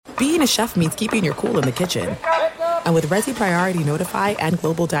being a chef means keeping your cool in the kitchen. And with Resi Priority Notify and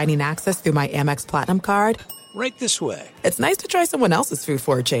Global Dining Access through my Amex Platinum card, right this way. It's nice to try someone else's food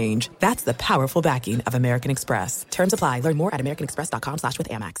for a change. That's the powerful backing of American Express. Terms apply. Learn more at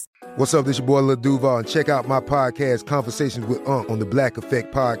americanexpress.com/withAmex. What's up? This your boy Lil Duval, and check out my podcast, Conversations with Unc, on the Black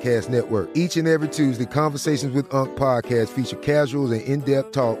Effect Podcast Network. Each and every Tuesday, Conversations with Unc podcast feature casual and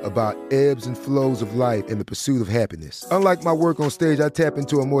in-depth talk about ebbs and flows of life and the pursuit of happiness. Unlike my work on stage, I tap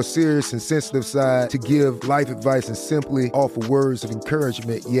into a more serious and sensitive side to give life advice and simply offer words of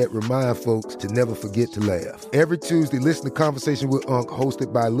encouragement, yet remind folks to never forget to laugh. Every Tuesday, listen to Conversation with Unc,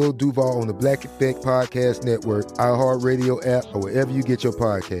 hosted by Lil Duval on the Black Effect Podcast Network, iHeartRadio app, or wherever you get your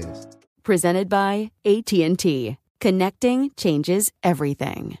podcasts. Presented by AT&T. Connecting changes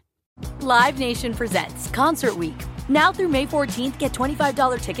everything. Live Nation presents Concert Week. Now through May 14th, get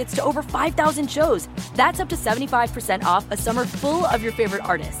 $25 tickets to over 5,000 shows. That's up to 75% off a summer full of your favorite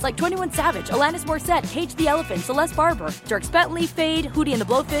artists like 21 Savage, Alanis Morissette, Cage the Elephant, Celeste Barber, Dierks Bentley, Fade, Hootie and the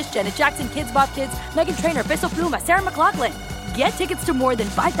Blowfish, Janet Jackson, Kidz Bop Kids, Meghan Trainor, Peso Pluma, Sarah McLachlan. Get tickets to more than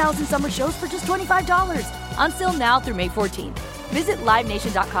 5,000 summer shows for just $25. Until now through May 14th. Visit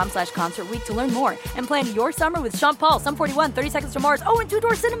LiveNation.com/Concert Week to learn more and plan your summer with Sean Paul, Sum 41, 30 Seconds to Mars, and Two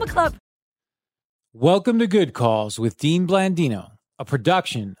Door Cinema Club. Welcome to Good Calls with Dean Blandino, a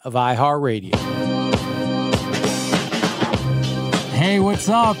production of iHeartRadio. Hey, what's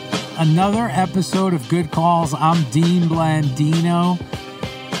up? Another episode of Good Calls. I'm Dean Blandino.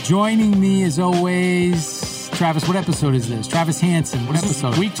 Joining me as always, Travis, what episode is this? Travis Hansen, what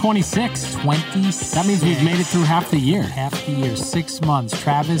episode? Week 26. 26. That means we've made it through half the year. Half the year, 6 months.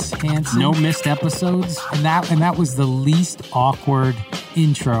 Travis Hansen. No missed episodes. And that was the least awkward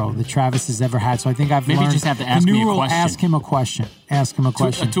intro that Travis has ever had. So I think I've Maybe learned. just have to ask me a question. Ask him a question. Ask him a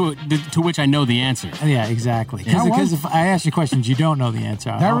question. To which I know the answer. Yeah, exactly. Because if I ask you questions, you don't know the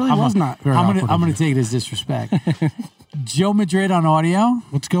answer. That really was not very awkward. I'm going to take it as disrespect. Joe Madrid on audio.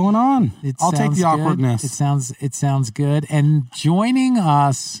 What's going on? I'll take the awkwardness. It sounds good. And joining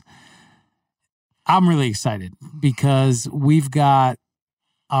us, I'm really excited because we've got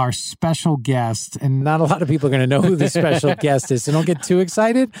our special guest, and not a lot of people are going to know who the special guest is, so don't get too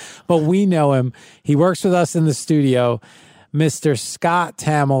excited, but we know him. He works with us in the studio, Mr. Scott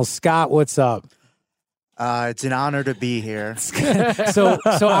Tamil. Scott, what's up? It's an honor to be here. So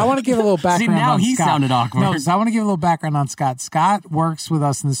I want to give a little background. See, now on he Scott. sounded awkward. No, so I want to give a little background on Scott. Scott works with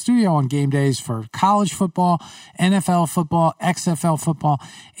us in the studio on game days for college football, NFL football, XFL football,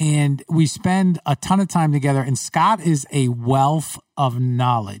 and we spend a ton of time together. And Scott is a wealth of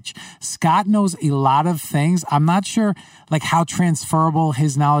knowledge. Scott knows a lot of things. I'm not sure like how transferable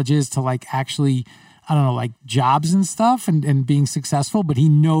his knowledge is to like actually, I don't know, like jobs and stuff and being successful, but he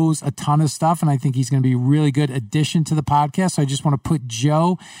knows a ton of stuff. And I think he's going to be a really good addition to the podcast. So I just want to put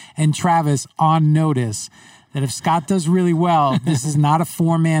Joe and Travis on notice that if Scott does really well, this is not a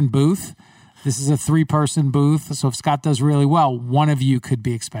 4-man booth. This is a 3-person booth. So if Scott does really well, one of you could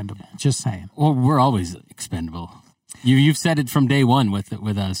be expendable. Just saying. Well, we're always expendable. You've said it from day one with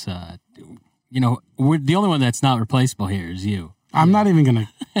us. We're the only one that's not replaceable here is you. I'm not even going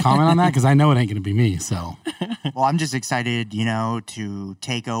to comment on that because I know it ain't going to be me. So, well, I'm just excited, to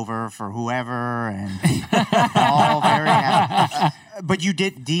take over for whoever, and all very happy. But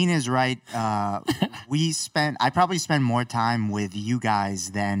Dean is right. I probably spend more time with you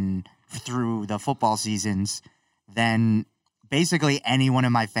guys than through the football seasons than basically anyone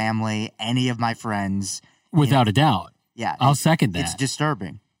in my family, any of my friends. Without a doubt. Yeah. I'll second that. It's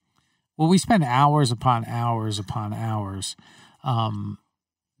disturbing. Well, we spend hours upon hours upon hours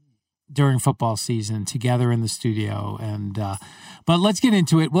during football season together in the studio. But let's get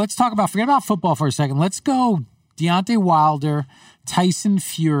into it. Let's talk forget about football for a second. Let's go Deontay Wilder, Tyson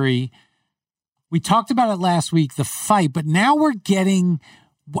Fury. We talked about it last week, the fight, but now we're getting,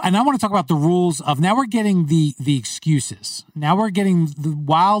 and I want to talk about the rules of, now we're getting the excuses. Now we're getting the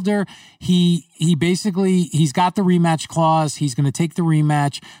Wilder. He's got the rematch clause. He's going to take the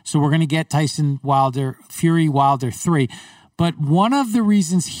rematch. So we're going to get Fury Wilder 3. But one of the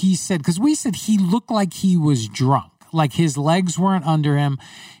reasons he said, because we said he looked like he was drunk, like his legs weren't under him.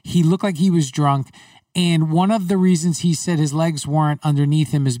 He looked like he was drunk. And one of the reasons he said his legs weren't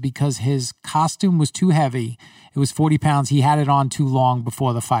underneath him is because his costume was too heavy. It was 40 pounds. He had it on too long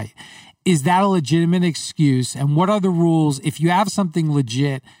before the fight. Is that a legitimate excuse? And what are the rules? If you have something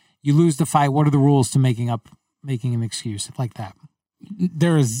legit, you lose the fight. What are the rules to making an excuse like that?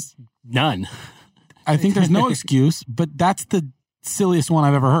 There is none. I think there's no excuse, but that's the silliest one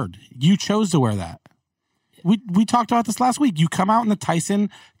I've ever heard. You chose to wear that. We talked about this last week. You come out in the Tyson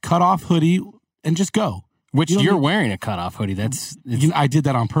cutoff hoodie and just go. Which You don't you're need- wearing a cutoff hoodie. That's I did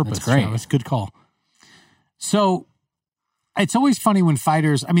that on purpose. That's great. Travis. Good call. So it's always funny when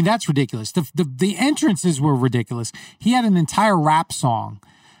fighters, I mean, that's ridiculous. The entrances were ridiculous. He had an entire rap song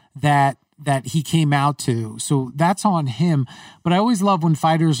that he came out to. So that's on him. But I always love when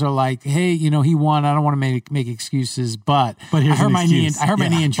fighters are like, hey, he won. I don't want to make excuses, but here's I hurt an my excuse. knee. I hurt my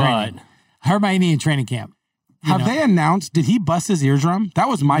knee in training. I hurt my knee in training camp. Have they announced, did he bust his eardrum? That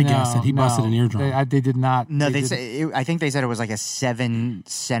was my guess, that he busted an eardrum. They did not. No, I think they said it was like a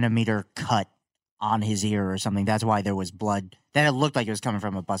 7-centimeter cut on his ear or something. That's why there was blood. Then it looked like it was coming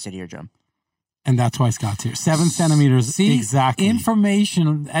from a busted eardrum. And that's why Scott's here. 7 centimeters, See, exactly.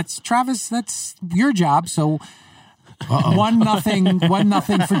 Information. That's Travis. That's your job. So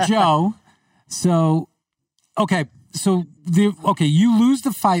 1-0 for Joe. So okay. So you lose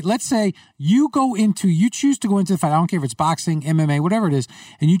the fight. Let's say you choose to go into the fight. I don't care if it's boxing, MMA, whatever it is,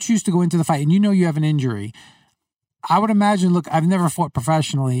 and you choose to go into the fight, and you have an injury. I would imagine. Look, I've never fought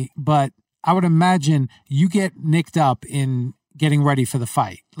professionally, but I would imagine you get nicked up in getting ready for the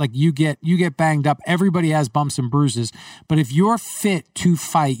fight. Like you get banged up. Everybody has bumps and bruises, but if you're fit to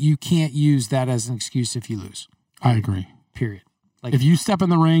fight, you can't use that as an excuse if you lose. I agree. Period. Like if you step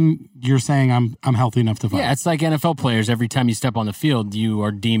in the ring, you're saying I'm healthy enough to fight. Yeah, it's like NFL players. Every time you step on the field, you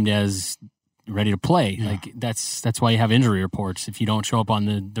are deemed as ready to play. Yeah. Like that's why you have injury reports. If you don't show up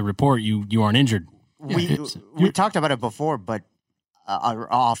on the report, you aren't injured. We talked about it before, but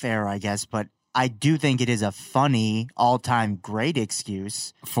off air, I guess. But I do think it is a funny, all-time great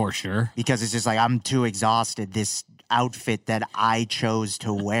excuse for sure. Because it's just like I'm too exhausted. This outfit that I chose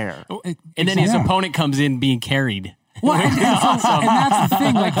to wear, and then his opponent comes in being carried. Well, and that's the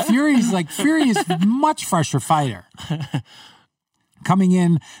thing. Fury is a much fresher fighter, coming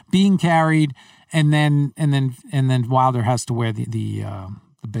in, being carried, and then Wilder has to wear the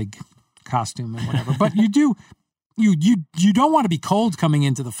big costume and whatever. But you don't want to be cold coming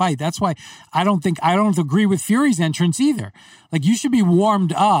into the fight. That's why I don't agree with Fury's entrance either. Like you should be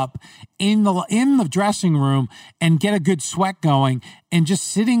warmed up in the dressing room and get a good sweat going. And just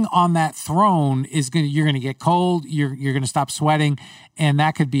sitting on that throne you're gonna get cold. You're gonna stop sweating, and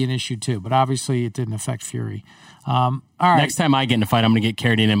that could be an issue too. But obviously, it didn't affect Fury. All right. Next time I get in a fight, I'm gonna get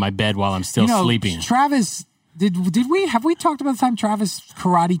carried in my bed while I'm still sleeping. Travis. Have we talked about the time Travis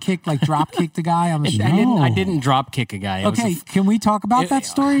karate kicked, drop kicked the guy on the show? I didn't drop kick a guy. Okay, can we talk about that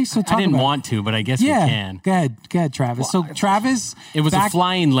story? So I didn't want to, but I guess we can. Go ahead, Travis. So Travis, it was a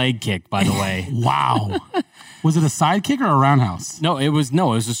flying leg kick, by the way. Wow. Was it a side kick or a roundhouse? No, it was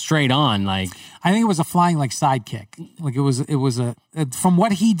a straight on. I think it was a flying side kick. It was a from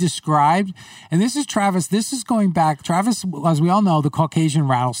what he described. And this is Travis. This is going back. Travis, as we all know, the Caucasian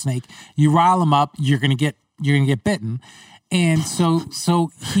rattlesnake. You rile him up, you're gonna get bitten. And so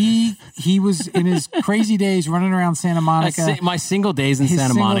he was in his crazy days running around Santa Monica. My single days in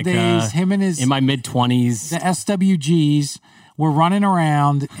Santa Monica. Him and his in my mid-20s. The SWGs were running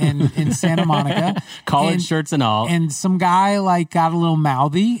around in Santa Monica. Collared shirts and all. And some guy got a little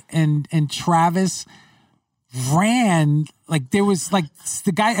mouthy and Travis ran there was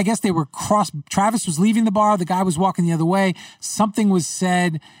the guy, I guess they were Travis was leaving the bar, the guy was walking the other way. Something was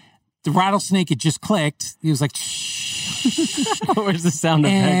said. The rattlesnake had just clicked. He was like, shh. Where's the sound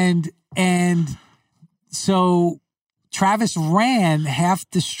effect? And so Travis ran half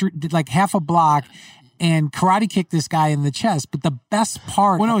the street, half a block, and karate kicked this guy in the chest. But the best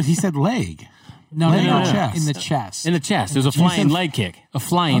part... Well, no, he said leg. No, chest. In the chest. In the chest. It was a flying leg kick. A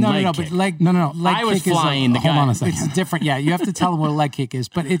flying leg kick. But leg I was kick flying the guy. Hold on a second. It's different. Yeah, you have to tell him what a leg kick is.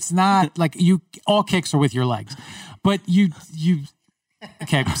 But it's not all kicks are with your legs. But you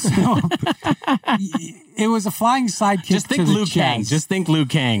okay, so it was a flying side kick. Just think Liu Kang. Just think Liu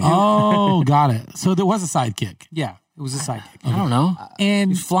Kang. Oh, got it. So there was a side kick. Yeah, it was a side kick. I don't know.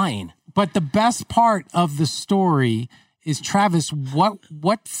 And he's flying. But the best part of the story is, Travis,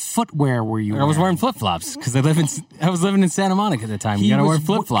 what footwear were you wearing? I was wearing flip-flops because I was living in Santa Monica at the time. You got to wear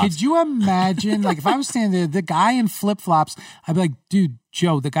flip-flops. Could you imagine, if I was standing there, the guy in flip-flops, I'd be like, dude,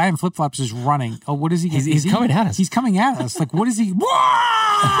 Joe, the guy in flip-flops is running. Oh, what is he? He's coming at us. He's coming at us. What is he?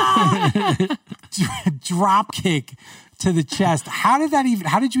 Drop kick to the chest. How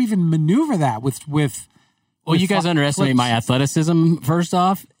did you even maneuver that with Well, you guys underestimate my athleticism, first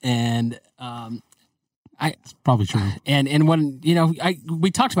off, and it's probably true. And when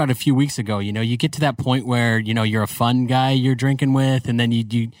we talked about it a few weeks ago. You get to that point where you're a fun guy you're drinking with, and then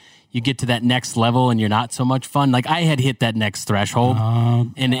you you get to that next level and you're not so much fun. Like I had hit that next threshold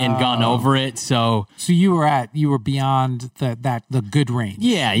and gone over it. So you were beyond the good range.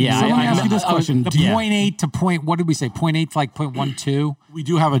 Yeah. So let me ask you this question. The 0.8 to point, what did we say? 0.8 to like 0.12? We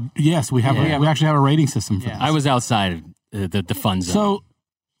do have we actually have a rating system for this. I was outside of the fun zone. So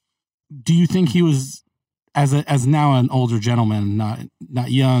do you think he was, as now an older gentleman,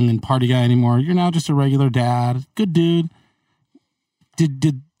 not young and party guy anymore, you're now just a regular dad, good dude.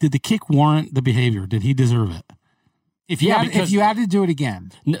 Did the kick warrant the behavior? Did he deserve it? If you had to do it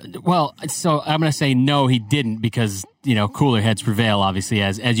again. Well, so I'm going to say no, he didn't, because, cooler heads prevail, obviously,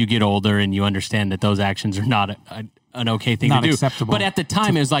 as you get older and you understand that those actions are not an okay thing to do. Acceptable. But at the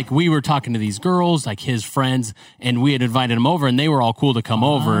time, it was like we were talking to these girls, like his friends, and we had invited them over, and they were all cool to come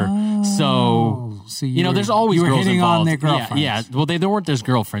over. So there's always girls hitting involved. on their girlfriends. Yeah. Well, they weren't their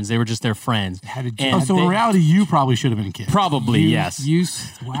girlfriends; they were just their friends. So in reality, you probably should have been kicked. Probably, yes.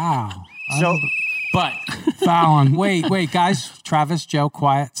 Wow. So, but Fallon, wait, guys. Travis, Joe,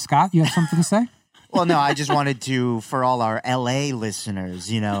 quiet. Scott, you have something to say? well, no, I just wanted to, for all our LA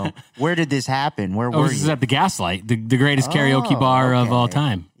listeners, where did this happen? Where were this you? is at the Gaslight, the greatest karaoke bar of all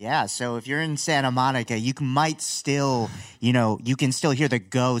time. Yeah, so if you're in Santa Monica, you might still, you can still hear the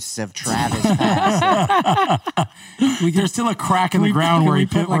ghosts of Travis passing. there's still a crack in the ground where he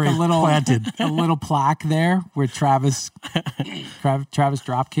put like planted. a little plaque there where Travis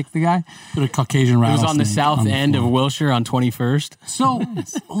drop kicked the guy. Put a Caucasian It rattlesnake. was on the south end of Wilshire on 21st. So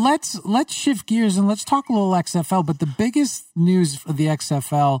let's shift gears and let's talk a little XFL. But the biggest news for the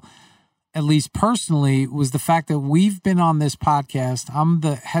XFL, at least personally, was the fact that we've been on this podcast. I'm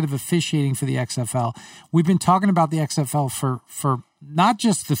the head of officiating for the XFL. We've been talking about the XFL for not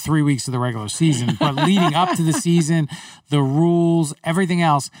just the 3 weeks of the regular season, but leading up to the season, the rules, everything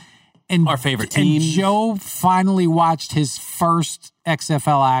else. And our favorite team. And Joe finally watched his first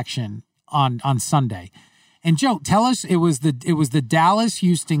XFL action on Sunday. And Joe, tell us, it was the Dallas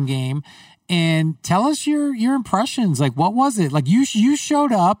Houston game. And tell us your impressions. Like, what was it? Like, you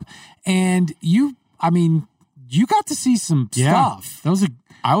showed up, and you got to see some stuff.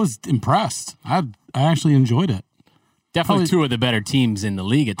 I was impressed. I actually enjoyed it. Definitely two of the better teams in the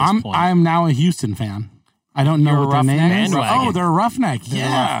league at this point. I'm now a Houston fan. I don't know what their name is. Bandwagon. Oh, they're a Roughneck.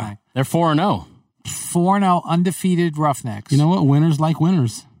 Yeah. They're 4-0. 4-0 undefeated Roughnecks. You know what? Winners like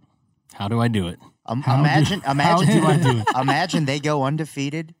winners. How do I do it? Imagine I do it? Imagine they go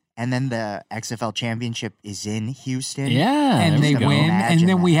undefeated, and then the XFL championship is in Houston. Yeah, and they there we go. win, and then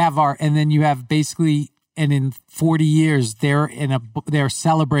Imagine we have and then you have basically, and in 40 years, they're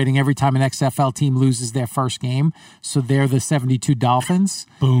celebrating every time an XFL team loses their first game. So they're the 72 Dolphins.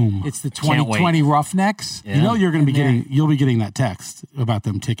 Boom. It's the Can't 2020 Roughnecks. Yeah. You know you're going to be you'll be getting that text about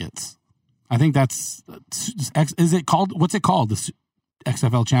them tickets. I think what's it called? The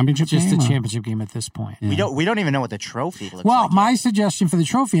XFL championship Just game? a championship game at this point. Yeah. We don't even know what the trophy looks Well, like. my suggestion for the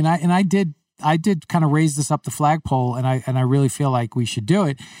trophy, and I did kind of raise this up the flagpole, and I really feel like we should do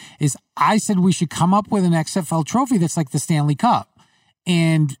it, is I said we should come up with an XFL trophy that's like the Stanley Cup.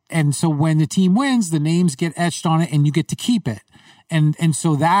 And so when the team wins, the names get etched on it and you get to keep it. And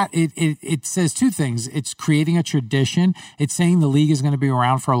so that it says two things. It's creating a tradition. It's saying the league is going to be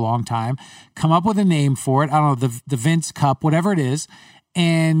around for a long time. Come up with a name for it. I don't know, the Vince Cup, whatever it is.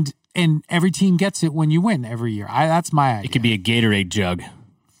 And every team gets it when you win every year. That's my idea. It could be a Gatorade jug.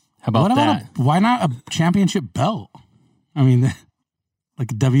 How about that? Why not a championship belt? I mean,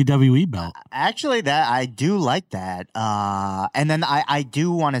 like a WWE belt. Actually, that I do like that. And then I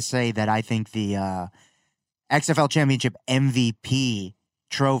do want to say that I think the XFL Championship MVP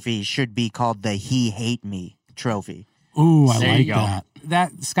trophy should be called the He Hate Me trophy. Ooh, I There you like go. that.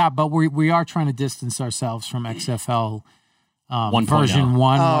 That, Scott, but we are trying to distance ourselves from XFL 1.0. version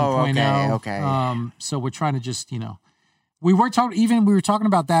 1, Oh, 1.0. okay. So we're trying to just, we were talking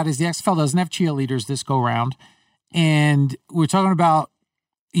about that is the XFL doesn't have cheerleaders this go round. And we're talking about,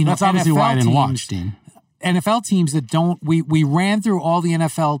 That's obviously NFL why I didn't teams, watch, Dean. NFL teams that don't, we ran through all the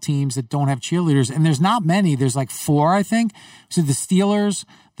NFL teams that don't have cheerleaders, and there's not many. There's like 4, I think. So the Steelers,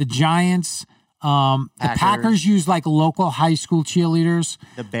 the Giants, the Packers use like local high school cheerleaders.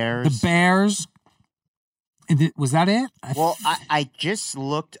 The Bears. And was that it? Well, I just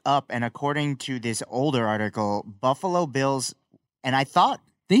looked up, and according to this older article, Buffalo Bills, and I thought,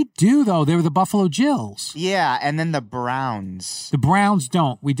 They do, though. They were the Buffalo Jills. yeah, and then the Browns. The Browns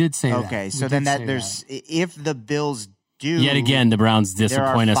don't. We did say that. Okay, so We then did say that if the Bills do, Yet again, the Browns there are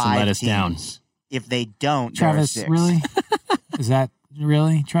disappoint us and 5 let us down. teams. If they don't, Travis, there are 6. really? Is that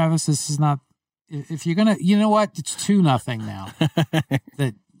really, Travis? This is not. If you're gonna, you know what? It's 2-0 now.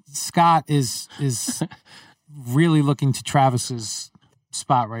 That Scott is really looking to Travis's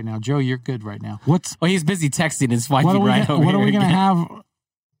spot right now. Joe, you're good right now. Well, he's busy texting his wife. What are we going to have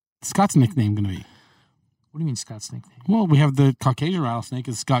Scott's nickname going to be? What do you mean Scott's nickname? Well, we have the Caucasian rattlesnake.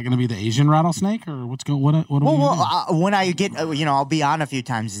 Is Scott going to be the Asian rattlesnake, or what's going? What? When I get, I'll be on a few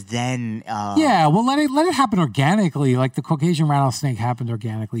times. Then, yeah, well, let it happen organically, like the Caucasian rattlesnake happened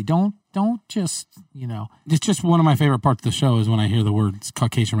organically. Don't just, It's just one of my favorite parts of the show is when I hear the words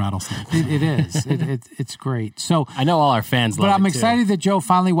Caucasian rattlesnake. It is. It's great. So I know all our fans love it. But I'm too. excited that Joe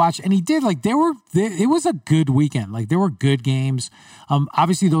finally watched, and he did. Like it was a good weekend. Like there were good games.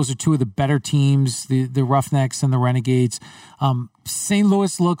 Obviously those are two of the better teams, the Roughnecks and the Renegades. St.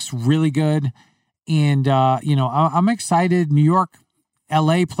 Louis looks really good, and I'm excited. New York,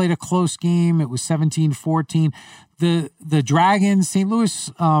 LA played a close game. It was 17-14. The Dragons, St.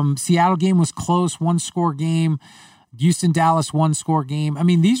 Louis, Seattle game was close, 1-score game. Houston, Dallas, 1-score game. I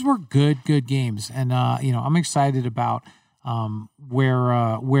mean, these were good games, and I'm excited about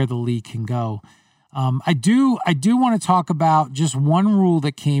where the league can go. I do want to talk about just one rule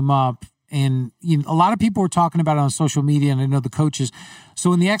that came up, and a lot of people were talking about it on social media, and I know the coaches.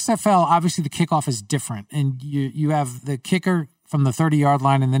 So in the XFL, obviously the kickoff is different, and you have the kicker from the 30-yard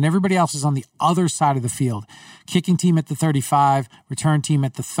line, and then everybody else is on the other side of the field. Kicking team at the 35, return team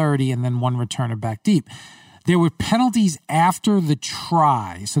at the 30, and then one returner back deep. There were penalties after the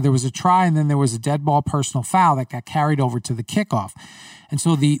try. So there was a try, and then there was a dead ball personal foul that got carried over to the kickoff. And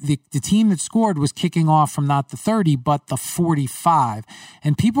so the team that scored was kicking off from not the 30, but the 45.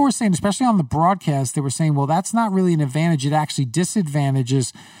 And people were saying, especially on the broadcast, they were saying, well, that's not really an advantage. It actually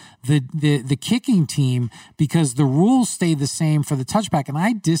disadvantages the kicking team because the rules stay the same for the touchback. And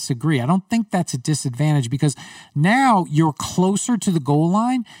I disagree. I don't think that's a disadvantage because now you're closer to the goal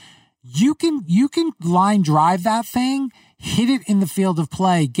line. You can line drive that thing, hit it in the field of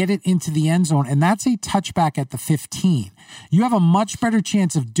play, get it into the end zone, and that's a touchback at the 15. You have a much better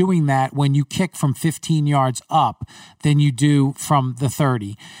chance of doing that when you kick from 15 yards up than you do from the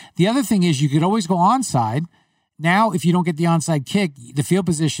 30. The other thing is you could always go onside. Now, if you don't get the onside kick, the field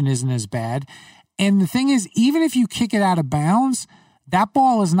position isn't as bad. And the thing is, even if you kick it out of bounds, that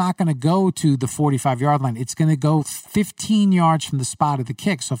ball is not going to go to the 45-yard line. It's going to go 15 yards from the spot of the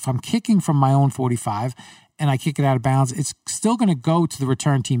kick. So if I'm kicking from my own 45 and I kick it out of bounds, it's still going to go to the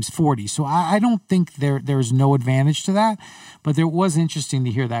return team's 40. So I don't think there's no advantage to that, but it was interesting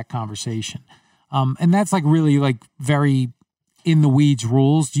to hear that conversation. And that's like really like very in the weeds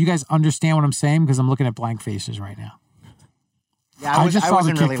rules. Do you guys understand what I'm saying? Because I'm looking at blank faces right now. Yeah, I just saw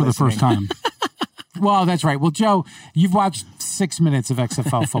the kick for the first time. Well, that's right. Well, Joe, you've watched 6 minutes of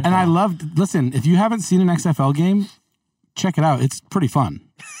XFL football. And I loved, listen, if you haven't seen an XFL game, check it out. It's pretty fun.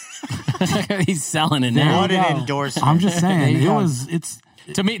 He's selling it now. What an endorsement. I'm just saying,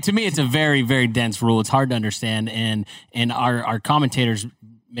 To me, it's a very, very dense rule. It's hard to understand, and our commentators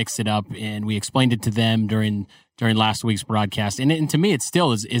mixed it up, and we explained it to them during last week's broadcast. And to me, it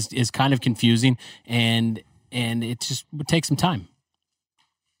still is kind of confusing, and it just would take some time.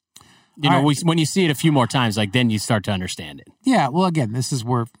 When you see it a few more times, like then you start to understand it. Yeah. Well, again, this is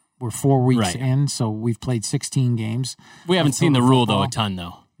we're 4 weeks in, so we've played 16 games. We haven't seen the rule though a ton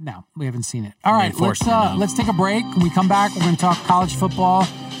though. No, we haven't seen it. All right, let's take a break. When we come back, we're going to talk college football,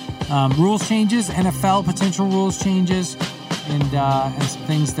 rules changes, NFL potential rules changes, and some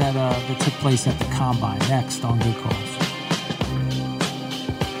things that took place at the Combine. Next on Good Calls.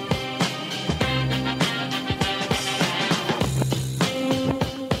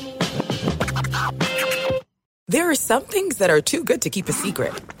 There are some things that are too good to keep a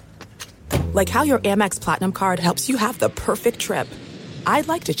secret. Like how your Amex Platinum card helps you have the perfect trip. I'd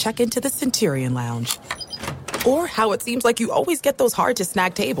like to check into the Centurion Lounge. Or how it seems like you always get those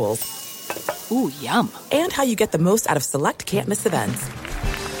hard-to-snag tables. Ooh, yum. And how you get the most out of select can't-miss events.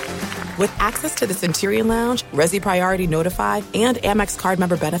 With access to the Centurion Lounge, Resi Priority Notify, and Amex card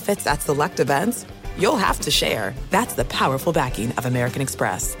member benefits at select events, you'll have to share. That's the powerful backing of American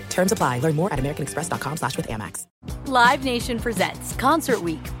Express. Terms apply. Learn more at americanexpress.com/withAmex. Live Nation presents Concert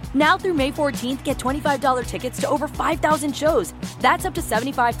Week. Now through May 14th, get $25 tickets to over 5,000 shows. That's up to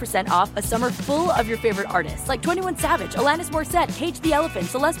 75% off a summer full of your favorite artists like 21 Savage, Alanis Morissette, Cage the Elephant,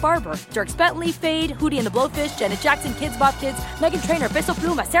 Celeste Barber, Dierks Bentley, Fade, Hootie and the Blowfish, Janet Jackson, Kidz Bop Kids, Meghan Trainor, Peso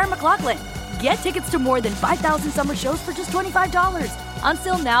Pluma, Sarah McLachlan. Get tickets to more than 5,000 summer shows for just $25.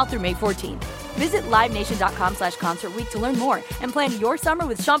 Until now through May 14th. Visit LiveNation.com/Concert Week to learn more and plan your summer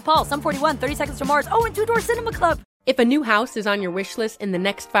with Sean Paul, Sum 41, 30 Seconds to Mars, and Two Door Cinema Club. If a new house is on your wish list in the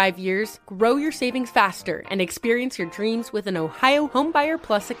next 5 years, grow your savings faster and experience your dreams with an Ohio Homebuyer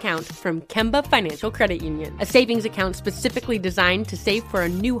Plus account from Kemba Financial Credit Union. A savings account specifically designed to save for a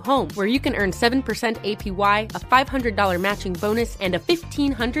new home where you can earn 7% APY, a $500 matching bonus, and a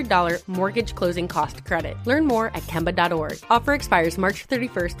 $1,500 mortgage closing cost credit. Learn more at Kemba.org. Offer expires March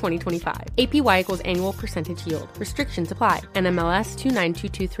 31st, 2025. APY equals annual percentage yield. Restrictions apply. NMLS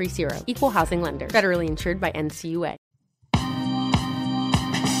 292230. Equal housing lender. Federally insured by NCUA.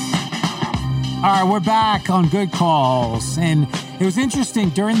 All right, we're back on Good Calls. And it was interesting.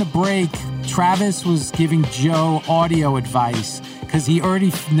 During the break, Travis was giving Joe audio advice because he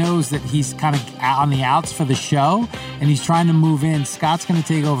already knows that he's kind of on the outs for the show, and he's trying to move in. Scott's going to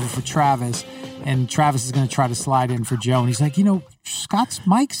take over for Travis, and Travis is going to try to slide in for Joe. And he's like, Scott's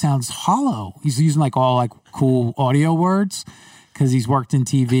mic sounds hollow. He's using all cool audio words because he's worked in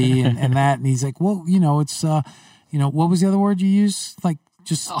TV and that. And he's like, well, it's, what was the other word you used?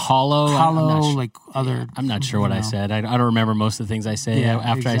 Just hollow, I'm not sure what I said. I don't remember most of the things I say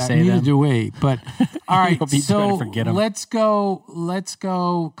after I say Neither them. do we. But all right, so forget them. Let's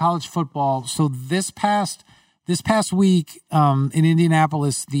go college football. So this past week in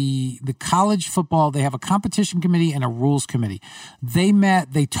Indianapolis, the college football, they have a competition committee and a rules committee. They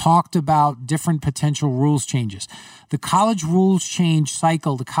met, they talked about different potential rules changes. The college rules change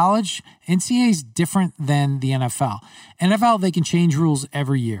cycle, the college NCAA is different than the NFL. NFL, they can change rules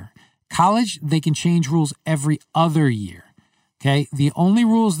every year. College, they can change rules every other year. Okay. The only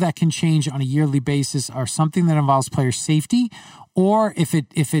rules that can change on a yearly basis are something that involves player safety, or if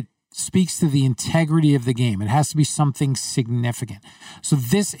it speaks to the integrity of the game. It has to be something significant. So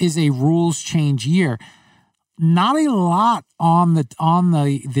this is a rules change year. Not a lot on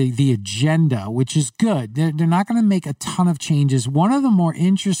the agenda, which is good. They're not going to make a ton of changes. One of the more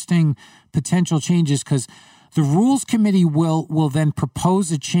interesting potential changes, because the rules committee will then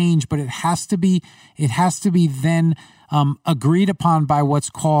propose a change, but it has to be then agreed upon by what's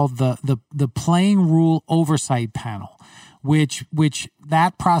called the playing rule oversight panel. Which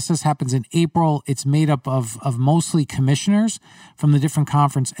that process happens in April. It's made up of mostly commissioners from the different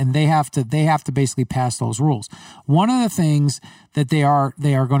conference, and they have to basically pass those rules. One of the things that they are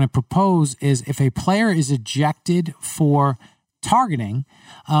going to propose is if a player is ejected for targeting,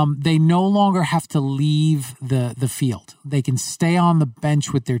 they no longer have to leave the field. They can stay on the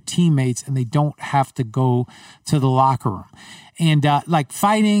bench with their teammates, and they don't have to go to the locker room. And like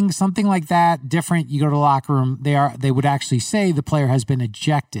fighting, something like that, different, you go to the locker room, they would actually say the player has been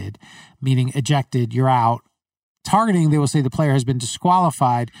ejected, meaning ejected, you're out. Targeting, they will say the player has been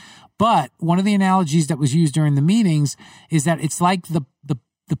disqualified. But one of the analogies that was used during the meetings is that it's like the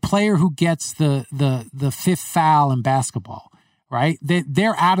player who gets the fifth foul in basketball. Right?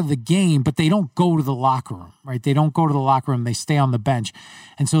 They're out of the game, but they don't go to the locker room, right? They don't go to the locker room. They stay on the bench.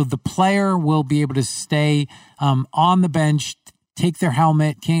 And so the player will be able to stay on the bench, take their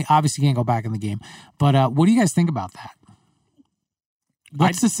helmet, obviously can't go back in the game. But what do you guys think about that?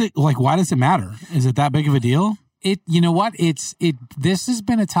 Why does it matter? Is it that big of a deal? You know what? This has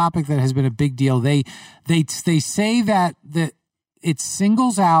been a topic that has been a big deal. They say that it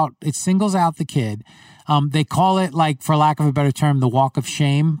singles out the kid. They call it, for lack of a better term, the walk of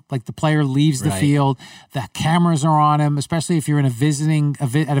shame. Like the player leaves the field, the cameras are on him, especially if you're in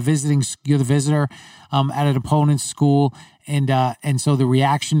you're the visitor at an opponent's school, and so the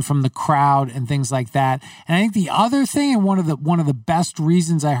reaction from the crowd and things like that. And I think the other thing, and one of the best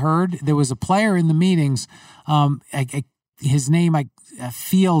reasons I heard, there was a player in the meetings. His name,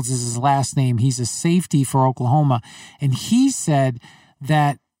 Fields is his last name. He's a safety for Oklahoma, and he said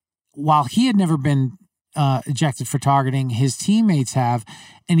that while he had never been ejected for targeting, his teammates have,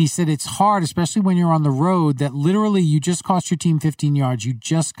 and he said it's hard, especially when you're on the road, that literally you just cost your team 15 yards, you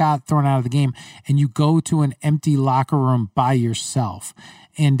just got thrown out of the game, and you go to an empty locker room by yourself,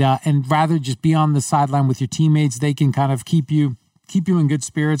 and rather just be on the sideline with your teammates, they can kind of keep you in good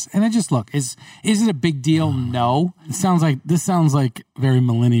spirits. And I just look, is it a big deal? No. This sounds like very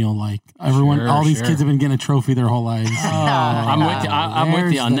millennial. Like everyone, all these kids have been getting a trophy their whole lives. I'm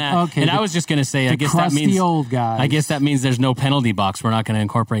with you on that. Okay, and I was just going to say, I guess that means old guys. I guess that means there's no penalty box. We're not going to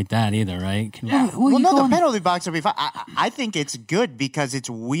incorporate that either, right? The penalty box will be fine. I think it's good because it's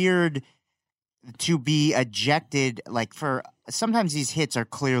weird to be ejected, for sometimes these hits are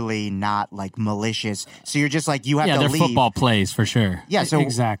clearly not malicious, so you're just you have to they're leave. Football plays for sure. Yeah, so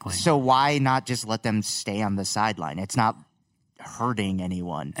exactly. So why not just let them stay on the sideline? It's not hurting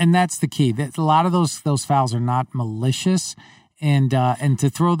anyone, and that's the key. That a lot of those fouls are not malicious, And to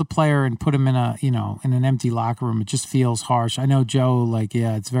throw the player and put him in in an empty locker room, it just feels harsh. I know Joe,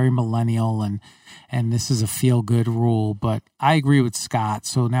 it's very millennial and this is a feel good rule, but I agree with Scott.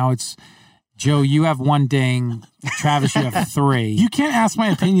 So now it's Joe, you have 1 ding. Travis, you have 3. You can't ask my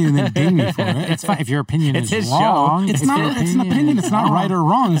opinion and then ding me for it. It's fine if your opinion It's is his wrong. show. It's an opinion. It's not right or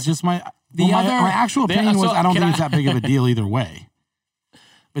wrong. It's just my actual opinion was I don't think it's that big of a deal either way.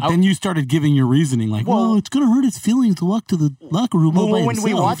 But then you started giving your reasoning it's going to hurt his feelings to walk to the locker room all by when himself.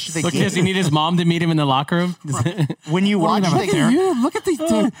 we watched the game, Does he need his mom to meet him in the locker room? when you watch the game, Look at these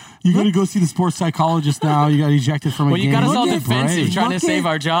two. You're going to go see the sports psychologist now. You got ejected from a game. You got us all Look at defensive Bray. trying to Look save at-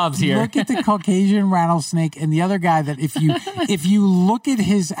 our jobs here. Look at the Caucasian rattlesnake and the other guy that if you look at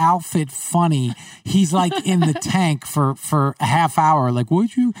his outfit funny, he's like in the tank for a half hour. Like,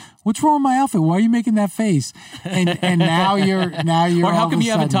 what's wrong with my outfit? Why are you making that face? And now you're Or how all of come a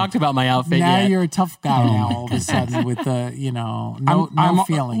you haven't sudden- talked about my outfit Now yet? you're a tough guy now all of a sudden with the no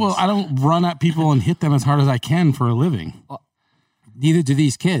feelings. Well, I don't run at people and hit them as hard as I can for a living. Neither do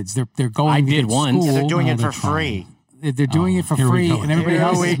these kids. They're going. I to did get once. school. they're doing it they're for free. They're doing it for here we free, go. and everybody Here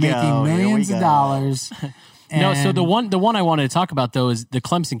else we is go. making Here we millions of go. dollars. No, so And- the one I wanted to talk about though is the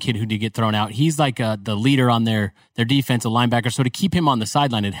Clemson kid who did get thrown out. He's like the leader on their defensive linebacker. So to keep him on the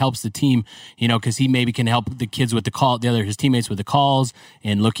sideline, it helps the team, because he maybe can help the kids with his teammates with the calls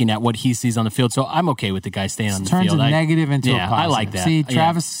and looking at what he sees on the field. So I'm okay with the guy staying on the turns field. a negative into a positive. I like that. See,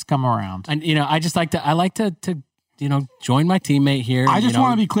 Travis has come around. And I just like to join my teammate here. I just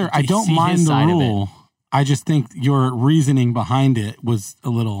want to be clear. I don't see his mind the side of it. rule. I just think your reasoning behind it was a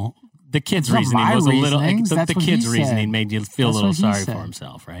little. The kid's It's not reasoning my was a little. reasonings. The That's what he kid's said. reasoning made you feel That's a little what he sorry said. for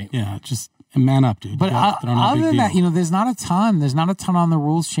himself, right? Yeah, just man up, dude. But They're not a other big than that, deal. there's not a ton. There's not a ton on the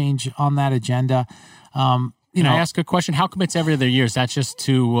rules change on that agenda. Can I ask a question? How come it's every other year? Is that just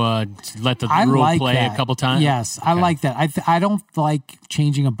to let the I rule like play that. a couple times? Yes, I like that. I don't like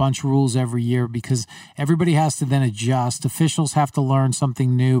changing a bunch of rules every year because everybody has to then adjust. Officials have to learn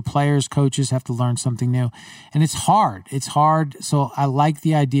something new. Players, coaches have to learn something new, and it's hard. It's hard. So I like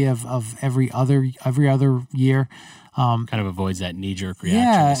the idea of every other year. Kind of avoids that knee jerk reaction.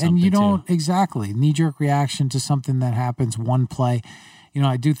 Yeah, to and you something, don't exactly knee jerk reaction to something that happens one play.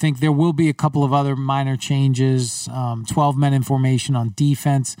 I do think there will be a couple of other minor changes. 12-men in formation on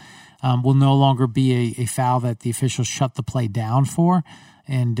defense will no longer be a foul that the officials shut the play down for.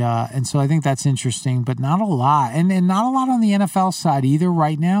 And so I think that's interesting, but not a lot. And not a lot on the NFL side either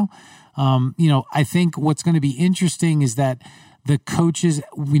right now. I think what's going to be interesting is that the coaches,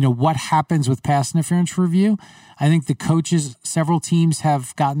 what happens with pass interference review. I think the coaches, several teams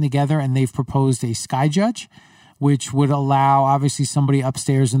have gotten together and they've proposed a sky judge, which would allow obviously somebody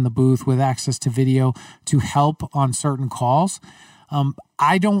upstairs in the booth with access to video to help on certain calls.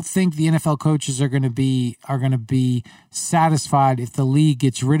 I don't think the NFL coaches are going to be satisfied if the league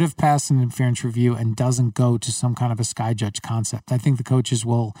gets rid of pass interference review and doesn't go to some kind of a sky judge concept. I think the coaches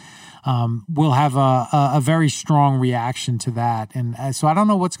will have a very strong reaction to that, and so I don't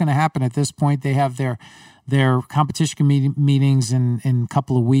know what's going to happen at this point. They have their competition meetings in a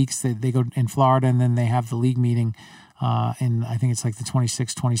couple of weeks. They go in Florida, and then they have the league meeting in, I think it's like the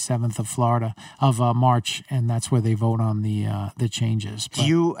 26th, 27th of March, and that's where they vote on the changes. Do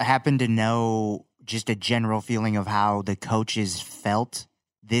you happen to know just a general feeling of how the coaches felt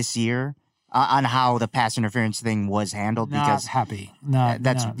this year on how the pass interference thing was handled? Not Because happy. Not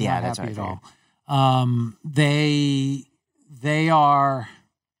that's not that's happy what I at all. They are,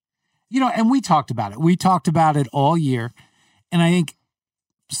 and we talked about it. We talked about it all year, and I think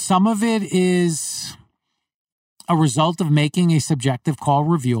some of it is a result of making a subjective call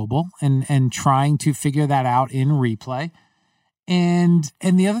reviewable and trying to figure that out in replay. And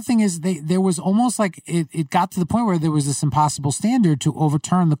the other thing is there was almost like it got to the point where there was this impossible standard to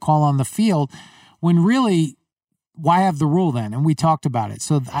overturn the call on the field when really, why have the rule then? And we talked about it.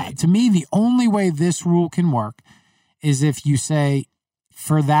 So to me, the only way this rule can work is if you say,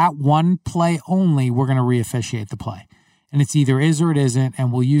 for that one play only, we're going to re-officiate the play. And it's either is or it isn't,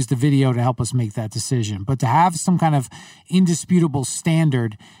 and we'll use the video to help us make that decision. But to have some kind of indisputable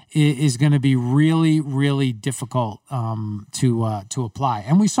standard is going to be really, really difficult to apply.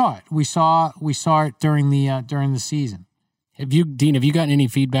 And we saw it. We saw it during the season. Dean, have you gotten any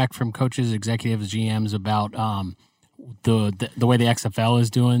feedback from coaches, executives, GMs about the way the XFL is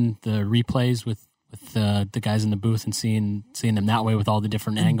doing the replays with the guys in the booth and seeing them that way with all the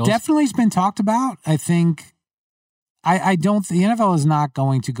different angles? Definitely has been talked about. I think. I don't. The NFL is not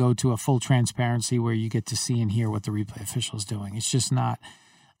going to go to a full transparency where you get to see and hear what the replay official is doing. It's just not.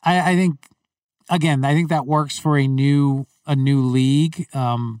 I think, again, I think that works for a new league,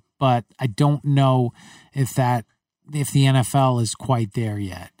 but I don't know if that if the NFL is quite there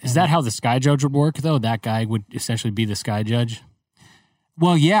yet. Is that how the Sky Judge would work, though? That guy would essentially be the Sky Judge?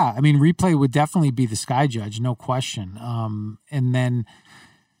 Well, yeah. I mean, replay would definitely be the Sky Judge, no question. And then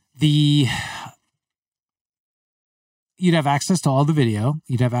you'd have access to all the video.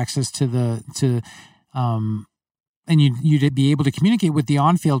 You'd have access to and you'd be able to communicate with the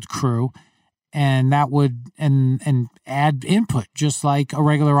on-field crew, and that would and add input just like a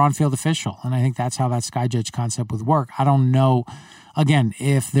regular on-field official. And I think that's how that Sky Judge concept would work. I don't know, again,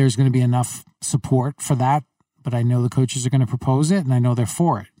 if there's going to be enough support for that, but I know the coaches are going to propose it, and I know they're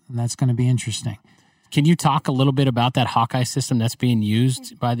for it, and that's going to be interesting. Can you talk a little bit about that Hawkeye system that's being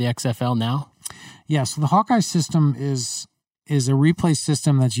used by the XFL now? Yeah, so the Hawkeye system is a replay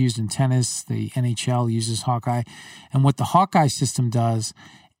system that's used in tennis. The NHL uses Hawkeye. And what the Hawkeye system does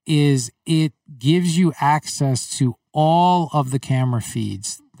is it gives you access to all of the camera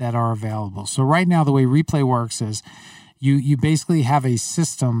feeds that are available. So right now, the way replay works is you basically have a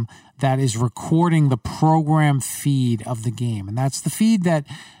system that is recording the program feed of the game. And that's the feed that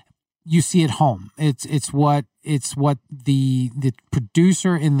you see at home. It's what the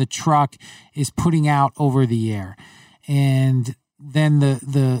producer in the truck is putting out over the air. And then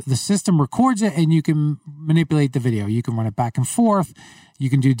the system records it, and you can manipulate the video. You can run it back and forth. You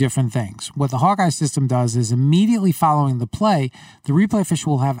can do different things. What the Hawkeye system does is immediately following the play, the replay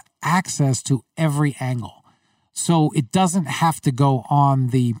official will have access to every angle. So it doesn't have to go on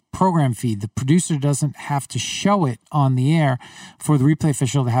the program feed. The producer doesn't have to show it on the air for the replay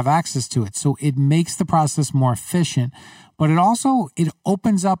official to have access to it. So it makes the process more efficient, but it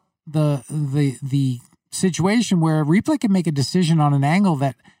opens up the situation where replay can make a decision on an angle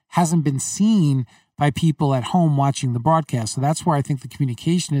that hasn't been seen by people at home watching the broadcast. So that's where I think the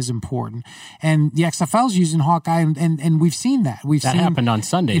communication is important. And the XFL's using Hawkeye, and we've seen that. That happened on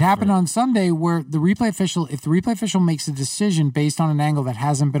Sunday. It happened on Sunday where if the replay official makes a decision based on an angle that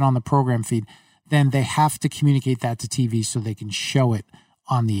hasn't been on the program feed, then they have to communicate that to TV so they can show it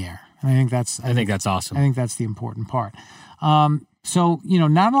on the air. And I think that's awesome. I think that's the important part. So,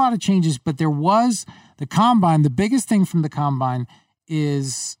 not a lot of changes, but there was the combine. The biggest thing from the combine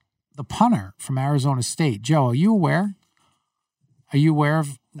is the punter from Arizona State. Joe, are you aware? Are you aware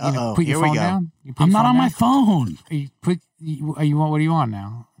of? Put your phone down. I'm not on my phone. What are you on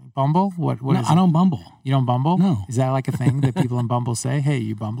now? Bumble? What no, is I don't Bumble. You don't Bumble? No. Is that like a thing that people in Bumble say? Hey,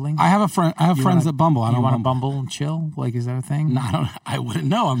 you bumbling? I have friends that Bumble. I don't want to Bumble and chill? Like, is that a thing? No, I wouldn't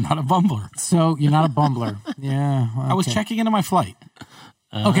know. I'm not a bumbler. So you're not a bumbler. Yeah. Okay. I was checking into my flight.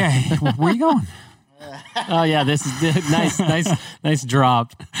 Okay. Where are you going? Oh yeah, this is nice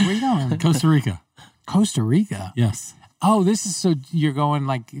drop. Where are you going? Costa Rica. Costa Rica? Yes. Oh, you're going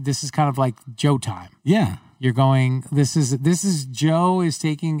this is kind of like Joe time. Yeah. You're going, this is Joe is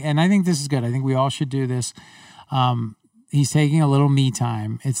taking, and I think this is good. I think we all should do this. He's taking a little me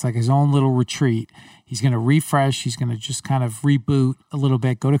time. It's like his own little retreat. He's going to refresh. He's going to just kind of reboot a little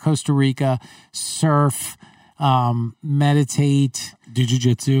bit, go to Costa Rica, surf, meditate, do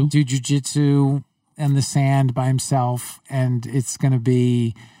jujitsu in the sand by himself. And it's going to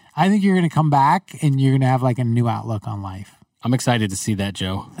be, I think you're going to come back and you're going to have like a new outlook on life. I'm excited to see that,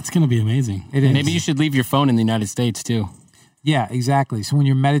 Joe. It's going to be amazing. It is. Maybe you should leave your phone in the United States too. Yeah, exactly. So when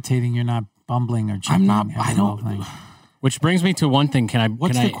you're meditating, you're not bumbling or checking. I don't. Which brings me to one thing.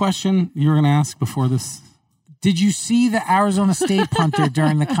 What's the question you were going to ask before this? Did you see the Arizona State punter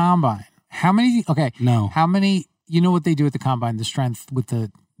during the combine? How many? Okay. No. How many? You know what they do at the combine, the strength with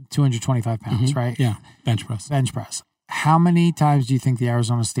the 225 pounds, right? Yeah. Bench press. How many times do you think the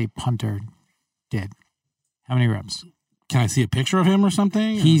Arizona State punter did? How many reps? Can I see a picture of him or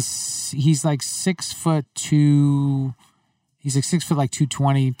something? He's like 6'2". He's like 6 foot, like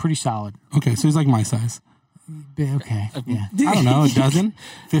 220, pretty solid. Okay, so he's like my size. Okay, yeah. I don't know, a dozen,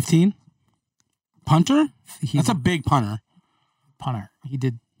 15. Punter? That's a big punter. He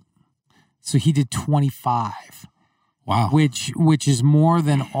did 25. Wow. Which is more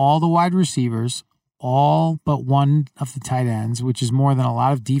than all the wide receivers, all but one of the tight ends, which is more than a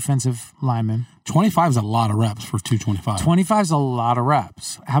lot of defensive linemen. 25 is a lot of reps for 225. 25 is a lot of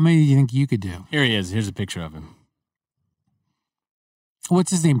reps. How many do you think you could do? Here he is. Here's a picture of him.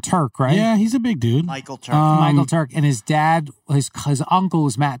 What's his name? Turk, right? Yeah, he's a big dude. Michael Turk. Michael Turk. And his dad, his uncle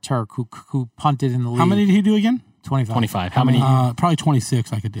was Matt Turk, who punted in the league. How many did he do again? 25. How many? Probably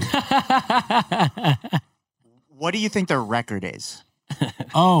 26 I could do. What do you think their record is?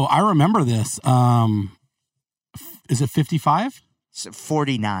 Oh, I remember this. Is it 55?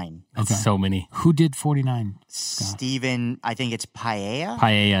 49. That's so many. Who did 49? Steven, I think it's Paella.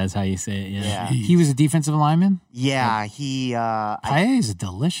 Paella is how you say it. Yeah. He was a defensive lineman? Yeah, he... Paella is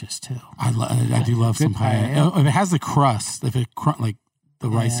delicious, too. I do love some paella. If it has the crust, if it like the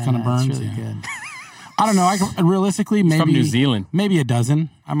rice kind of burns. It's really good. I don't know. Realistically, maybe... from New Zealand. Maybe a dozen.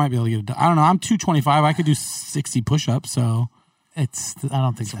 I might be able to get I don't know. I'm 225. I could do 60 push-ups, so... I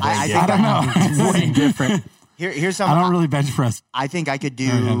don't think so. I don't know. It's way different. Here's something. I don't really bench press. I think I could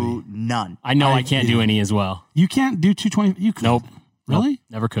do none. I know I can't do any as well. You can't do 220. You could. Nope. Really? Nope.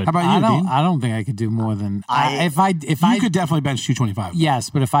 Never could. How about you, Dean? I don't think I could do more than if you could definitely bench 225. Yes,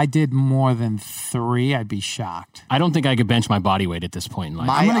 but if I did more than 3, I'd be shocked. I don't think I could bench my body weight at this point in life.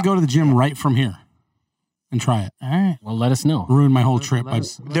 I'm going to go to the gym right from here and try it. All right. Well, let us know. Ruin my whole trip by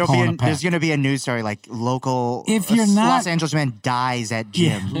there's calling going to be a news story like local. If you're not, Los Angeles man dies at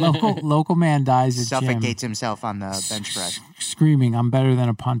gym. Local man dies at gym. Suffocates himself on the bench press. Screaming, "I'm better than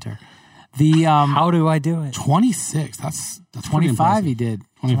a punter." How do I do it? 26. That's 25. He did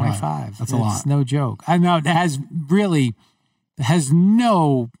 25. That's a lot. It's no joke. I know it has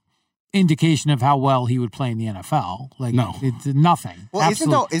no indication of how well he would play in the NFL. Like no, it's nothing. Well,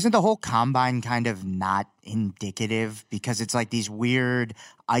 isn't the whole combine kind of not indicative because it's like these weird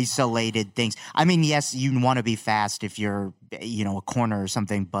isolated things? I mean, yes, you want to be fast if you're a corner or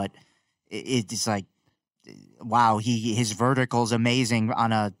something, but it's like, wow, his vertical's amazing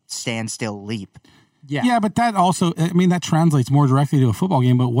on a standstill leap. Yeah, but that also, I mean, that translates more directly to a football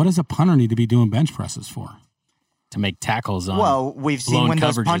game. But what does a punter need to be doing bench presses for? To make tackles on. Well, we've seen when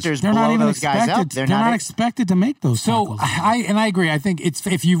those punters they're blow not even those guys up. They're not expected to make those tackles. So I agree. I think it's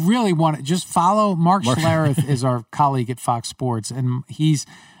if you really want to just follow Mark Schlereth is our colleague at Fox Sports, and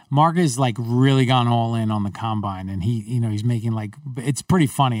Mark is like really gone all in on the combine, and he's making like it's pretty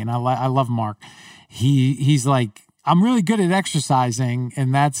funny, and I love Mark. He's like, I'm really good at exercising,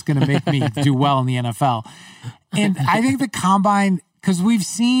 and that's going to make me do well in the NFL. And I think the combine, because we've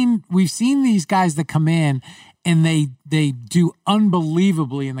seen these guys that come in and they do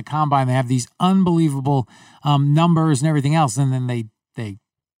unbelievably in the combine. They have these unbelievable numbers and everything else, and then they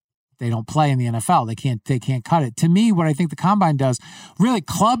don't play in the NFL. They can't cut it. To me, what I think the combine does, really,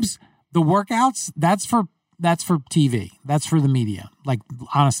 clubs, the workouts, that's for TV. That's for the media. Like,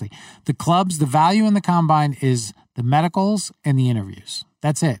 honestly, the clubs, the value in the combine is the medicals and the interviews.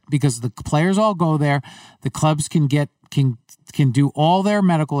 That's it. Because the players all go there. The clubs can do all their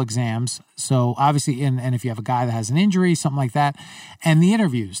medical exams. So obviously, and if you have a guy that has an injury, something like that, and the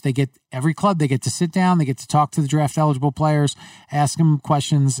interviews, every club, they get to sit down, they get to talk to the draft eligible players, ask them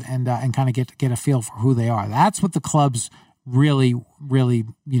questions, and kind of get a feel for who they are. That's what the clubs really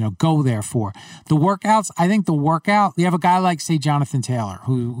go there for. The workouts, I think you have a guy like, say, Jonathan Taylor,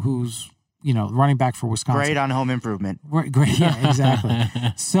 who's running back for Wisconsin. Great on Home Improvement. Great, yeah, exactly.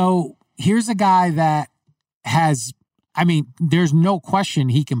 So here's a guy that has, there's no question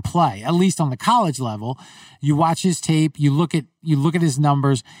he can play, at least on the college level. You watch his tape, you look at his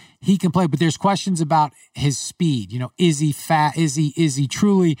numbers, he can play, but there's questions about his speed. Is he fat? Is he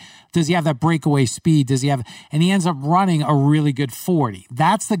truly, does he have that breakaway speed? And he ends up running a really good 40.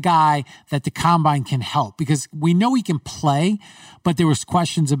 That's the guy that the combine can help, because we know he can play, but there was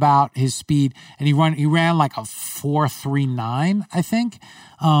questions about his speed, and he ran like a 4.39, I think.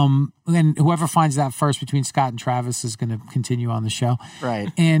 And whoever finds that first between Scott and Travis is going to continue on the show.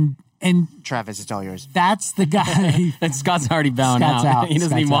 Right. And Travis, it's all yours. That's the guy. And Scott's already bowing out. He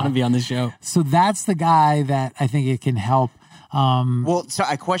doesn't even want to be on the show. So that's the guy that I think it can help. Well, so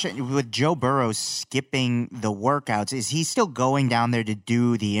a question with Joe Burrow skipping the workouts, is he still going down there to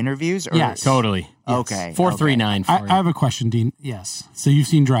do the interviews? Or? Yes. Totally. Yes. Okay. 4.39. I have a question, Dean. Yes. So you've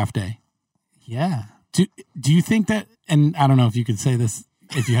seen Draft Day. Yeah. Do you think that, and I don't know if you could say this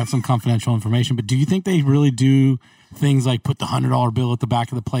if you have some confidential information, but do you think they really do things like put the $100 bill at the back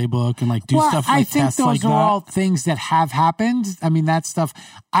of the playbook and like do stuff like tests like that? I think those are all things that have happened. That stuff,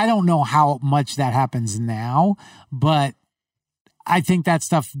 I don't know how much that happens now, but I think that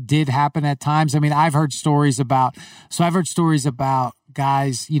stuff did happen at times. I've heard stories about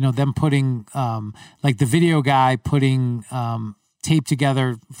guys, them putting, like the video guy putting tape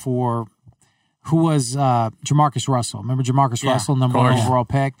together for, who was Jamarcus Russell. Remember Jamarcus Russell, number 1 overall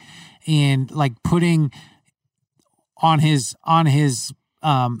pick? And like putting on his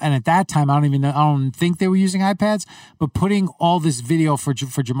and at that time, I don't think they were using iPads, but putting all this video for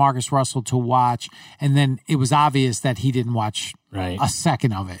Jamarcus Russell to watch, and then it was obvious that he didn't watch a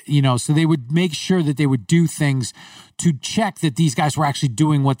second of it. So they would make sure that they would do things to check that these guys were actually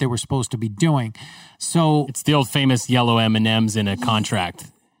doing what they were supposed to be doing. So it's the old famous yellow M&Ms in a contract.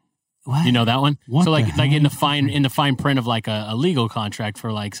 What? You know that one? What so like the like hell? in the fine print of like a legal contract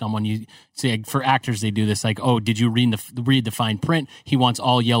for like someone, you see, like for actors they do this, like, oh, did you read the fine print? He wants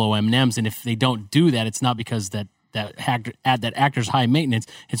all yellow M&Ms, and if they don't do that, it's not because that actor's high maintenance.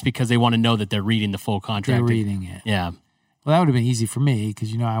 It's because they want to know that they're reading the full contract. They're reading it. Yeah. Well, that would have been easy for me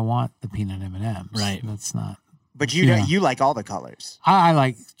because I want the peanut M&Ms. Right. That's not. But you Yeah. you like all the colors. I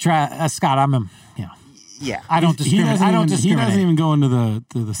like Scott. Yeah. I don't discriminate. I don't He discriminate. doesn't even go into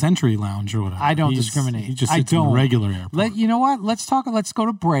the Century Lounge or whatever. I don't discriminate. He just I sits in the don't. regular airport. You know what? Let's go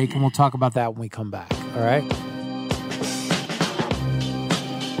to break and we'll talk about that when we come back. All right.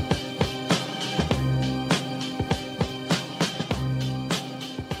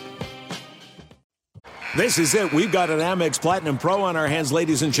 This is it. We've got an Amex Platinum Pro on our hands,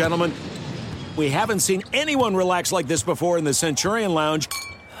 ladies and gentlemen. We haven't seen anyone relax like this before in the Centurion Lounge.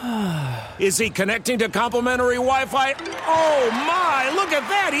 Is he connecting to complimentary Wi-Fi? Oh, my. Look at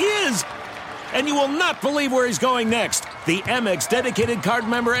that. He is. And you will not believe where he's going next. The Amex dedicated card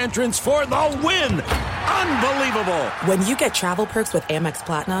member entrance for the win. Unbelievable. When you get travel perks with Amex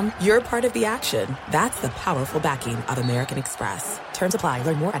Platinum, you're part of the action. That's the powerful backing of American Express. Terms apply.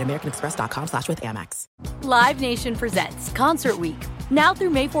 Learn more at americanexpress.com/withAmex. Live Nation presents Concert Week. Now through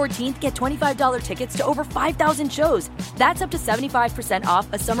May 14th, get $25 tickets to over 5,000 shows. That's up to 75%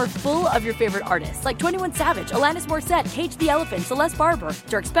 off a summer full of your favorite artists like 21 Savage, Alanis Morissette, Cage the Elephant, Celeste Barber,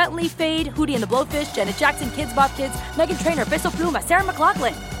 Dierks Bentley, Fade, Hootie and the Blowfish, Janet Jackson, Kidz Bop Kids, Meghan Trainor, Peso Pluma, Sarah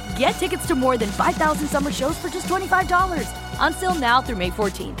McLachlan. Get tickets to more than 5,000 summer shows for just $25. On sale now through May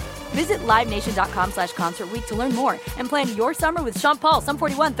 14th. Visit LiveNation.com/Concert Week to learn more and plan your summer with Sean Paul, Sum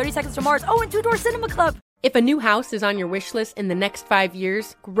 41, 30 Seconds to Mars, and Two Door Cinema Club. If a new house is on your wish list in the next 5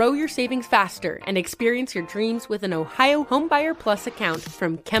 years, grow your savings faster and experience your dreams with an Ohio Homebuyer Plus account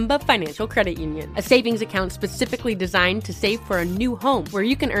from Kemba Financial Credit Union. A savings account specifically designed to save for a new home where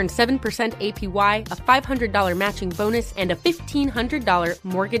you can earn 7% APY, a $500 matching bonus, and a $1,500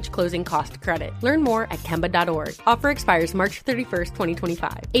 mortgage closing cost credit. Learn more at Kemba.org. Offer expires March 31st,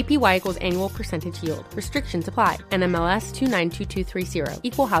 2025. APY equals annual percentage yield. Restrictions apply. NMLS 292230.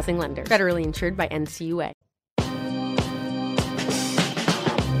 Equal housing lender. Federally insured by NCUA.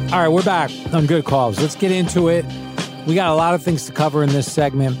 All right, we're back on Good Calls. Let's get into it. We got a lot of things to cover in this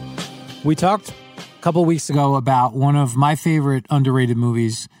segment. We talked a couple of weeks ago about one of my favorite underrated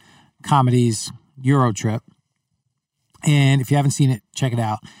movies, comedies, Eurotrip. And if you haven't seen it, check it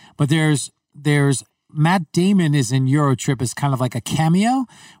out. But there's Matt Damon is in Eurotrip as kind of like a cameo.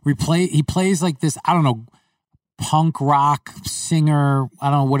 He plays like this, I don't know, punk rock singer, I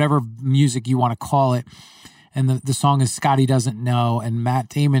don't know, whatever music you want to call it. And the song is Scotty Doesn't Know, and Matt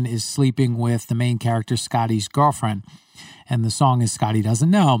Damon is sleeping with the main character, Scotty's girlfriend. And the song is Scotty Doesn't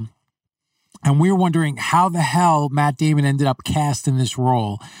Know. And we were wondering how the hell Matt Damon ended up cast in this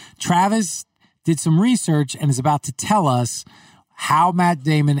role. Travis did some research and is about to tell us how Matt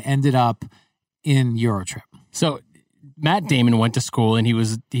Damon ended up in Eurotrip. So Matt Damon went to school and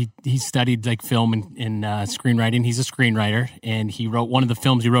he studied like film and screenwriting. He's a screenwriter, and he wrote one of the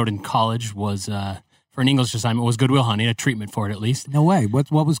films he wrote in college was for an English assignment was Good Will Hunting, a treatment for it at least. No way. What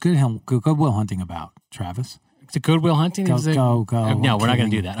was Good Will Hunting about, Travis? It's a Good Will Hunting. Go. No, we're not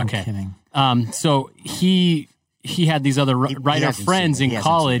going to do that. Okay. I'm kidding. So he had these other writer friends in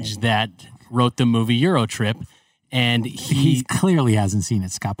college that wrote the movie Eurotrip, and he clearly hasn't seen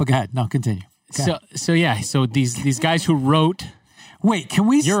it, Scott. But go ahead. No, continue. So these guys who wrote. Wait, can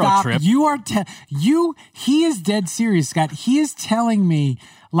we stop? Eurotrip. You are he is dead serious, Scott. He is telling me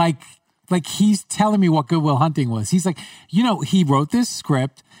like he's telling me what Good Will Hunting was. He's like, he wrote this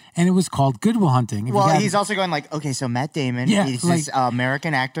script and it was called Good Will Hunting. Well, he's also going like, okay, so Matt Damon, he's this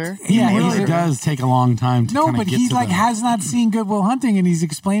American actor. Yeah, it really does take a long time to but he has not seen Good Will Hunting, and he's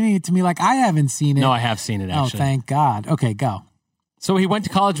explaining it to me like I haven't seen it. No, I have seen it actually. Oh, thank God. Okay, go. So he went to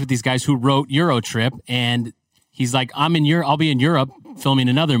college with these guys who wrote Eurotrip, and he's like, I'll be in Europe filming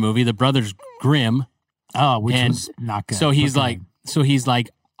another movie, The Brothers Grimm. Oh, which was not good. So he's like,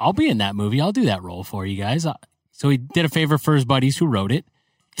 I'll be in that movie. I'll do that role for you guys. So he did a favor for his buddies who wrote it.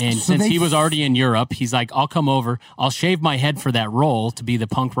 And since he was already in Europe, he's like, I'll come over. I'll shave my head for that role to be the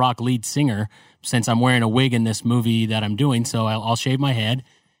punk rock lead singer since I'm wearing a wig in this movie that I'm doing. So I'll shave my head.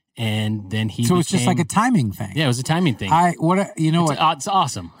 And then So it's just like a timing thing. Yeah, it was a timing thing. It's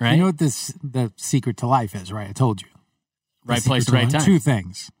awesome, right? You know what the secret to life is, right? I told you. Right place, right time. Two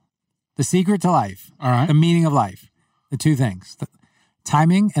things. The secret to life. All right. The meaning of life. The two things.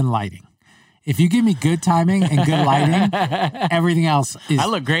 Timing and lighting. If you give me good timing and good lighting, everything else is... I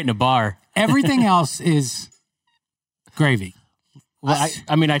look great in a bar. Everything else is gravy. Well,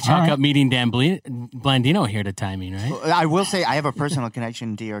 I chalk right. up meeting Dan Blandino here to timing, right? I will say I have a personal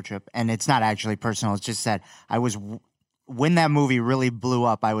connection to Eurotrip, and it's not actually personal. It's just that when that movie really blew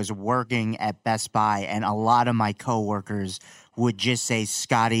up, I was working at Best Buy, and a lot of my coworkers would just say,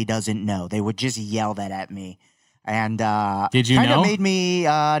 Scotty doesn't know. They would just yell that at me. And did you kind know? of made me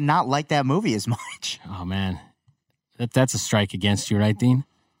not like that movie as much. Oh, man. That's a strike against you, right, Dean?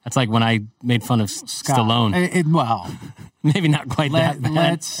 That's like when I made fun of Stallone. Well, maybe not quite that bad.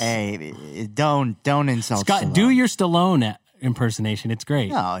 Let's. Hey, don't insult Scott, Stallone. do your Stallone impersonation. It's great.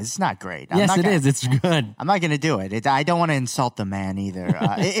 No, it's not great. Yes, it is. It's good. I'm not going to do it. I don't want to insult the man either.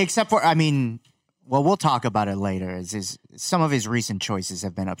 Except for, well, we'll talk about it later. Some of his recent choices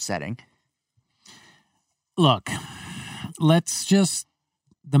have been upsetting. Look, the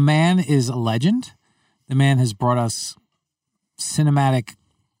man is a legend. The man has brought us cinematic,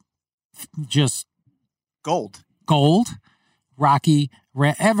 just gold, Rocky,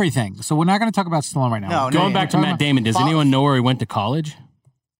 everything. So we're not going to talk about Stallone right now. Going back to Matt Damon, does anyone know where he went to college?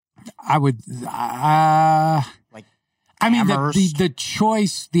 I would, the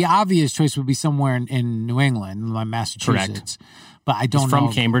choice, the obvious choice would be somewhere in New England, like Massachusetts. Correct. But I don't know. He's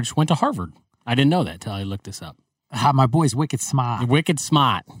from Cambridge, went to Harvard. I didn't know that until I looked this up. My boy's wicked smart. Wicked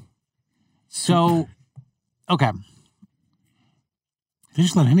smart. So, okay. They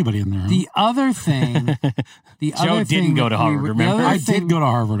just let anybody in there. The other thing, Joe didn't go to Harvard. Remember, I did go to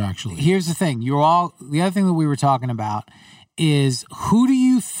Harvard. Actually, here's the thing: the other thing that we were talking about is who do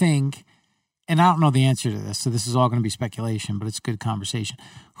you think? And I don't know the answer to this, so this is all going to be speculation, but it's good conversation.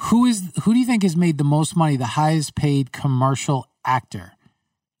 Who do you think has made the most money, the highest paid commercial actor?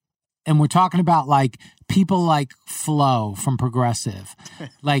 And we're talking about like people like Flo from Progressive,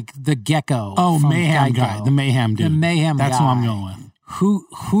 like the Gecko. Oh, from Mayhem Geico. guy, the Mayhem dude. The Mayhem That's guy. who I'm going with.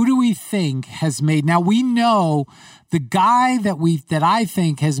 Who do we think has made? Now we know the guy that I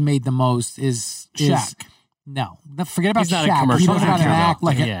think has made the most is Shaq. No, forget about He's not Shaq. a commercial He's not an actor, act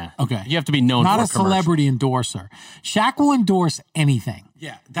like yeah. Okay. You have to be known not for a celebrity endorser. Shaq will endorse anything.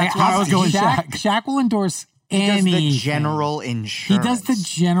 Yeah, that's why I was going Shaq. Shaq. Shaq will endorse He does anything. the general insurance. He does the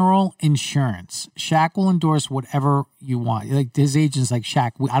general insurance. Shaq will endorse whatever you want. Like his agent's like,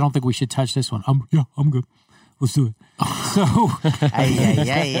 Shaq, I don't think we should touch this one. I'm good. Let's do it. So that's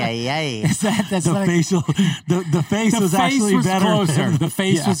the like, facial. The face was actually better. Closer. The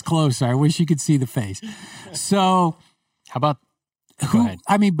face was closer. I wish you could see the face. So how about? Go ahead.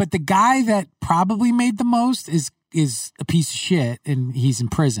 I mean, but the guy that probably made the most is a piece of shit, and he's in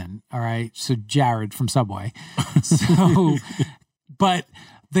prison. All right. So Jared from Subway. So, but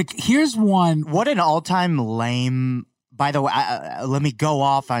here's one. What an all-time lame. By the way, let me go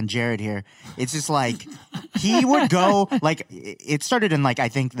off on Jared here. It's just like he would go like it started in like I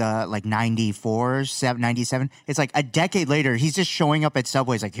think the like 94, 97. It's like a decade later, he's just showing up at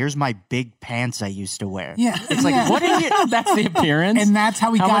Subway's like, here's my big pants I used to wear. Yeah, it's like what did you? That's the appearance, and that's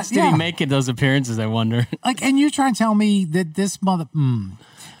how he got. How much did he make in those appearances? I wonder. Like, and you're trying to tell me that this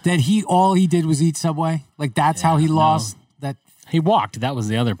that all he did was eat Subway? Like that's how he lost that. He walked. That was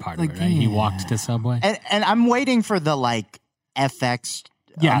the other part of it, right? He walked to Subway. And I'm waiting for the like FX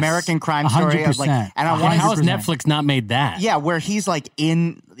Yes, American Crime Story. Of, like, and I want how has Netflix not made that? Yeah, where he's like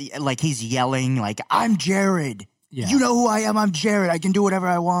he's yelling like, "I'm Jared. Yeah. You know who I am. I'm Jared. I can do whatever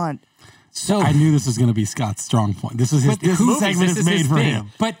I want." So I knew this was going to be Scott's strong point. This is his. This segment is made for him.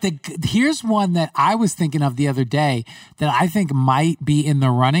 But here's one that I was thinking of the other day that I think might be in the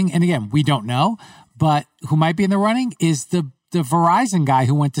running. And again, we don't know, but who might be in the running is the Verizon guy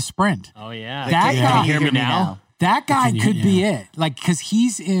who went to Sprint. Oh yeah, that guy. Can you hear me now? That guy could be it. Like because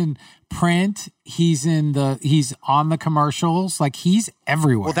he's in print, he's on the commercials, like he's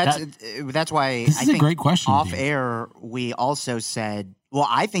everywhere. Well, that's why this is a great question. Off air, we also said, well,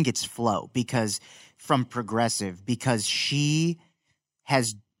 I think it's Flo because from Progressive because she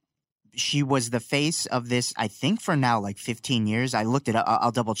was the face of this, I think, for now like 15 years. I looked it up. I'll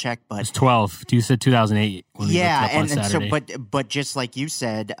double check, but it's 12. You said 2008. Yeah, and so, but just like you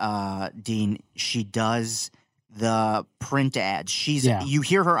said, Dean, she does the print ads. You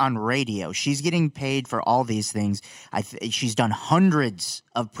hear her on radio. She's getting paid for all these things. She's done hundreds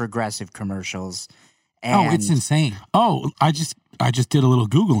of Progressive commercials. And it's insane. Oh, I just did a little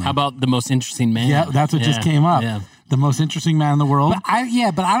Googling. How about the most interesting man? Yeah, that's what just came up. Yeah. The most interesting man in the world. But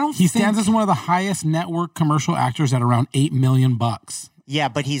I don't. He stands as one of the highest network commercial actors at around $8 million. Yeah,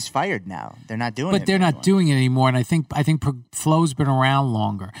 but he's fired now. They're not doing it. But they're not doing it anymore. And I think Flo's been around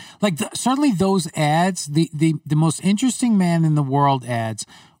longer. Like certainly those ads, the most interesting man in the world ads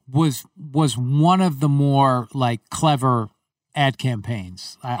was one of the more like clever ad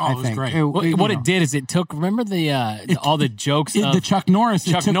campaigns. I it was think. great. What it did is it took. Remember all the jokes. The Chuck Norris.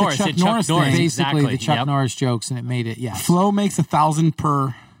 Chuck Norris. The Chuck Norris thing. Basically, exactly. the Chuck Norris jokes, and it made it. Yes. Flo makes $1,000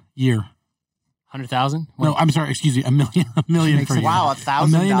 per year. 100,000. No, I'm sorry. Excuse me. $1 million per year. Wow, $1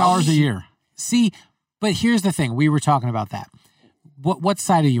 million a year. See, but here's the thing. We were talking about that. What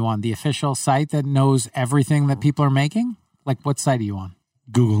side are you on? The official site that knows everything that people are making? Like, what site are you on?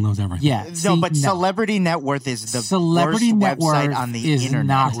 Google knows everything. Yeah. Celebrity Net Worth is the Celebrity worst Net website Worth on the is internet.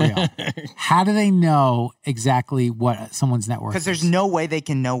 not real. How do they know exactly what someone's net worth is? Because there's no way they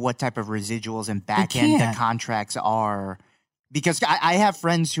can know what type of residuals and back end the contracts are. Because I have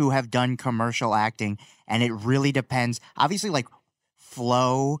friends who have done commercial acting, and it really depends. Obviously, like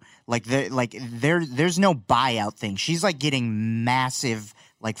Flo, there's no buyout thing. She's like getting massive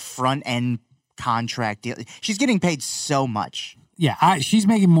like front end contract deal. She's getting paid so much. Yeah, she's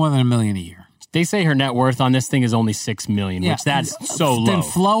making more than $1 million a year. They say her net worth on this thing is only $6 million, which that's so low. Then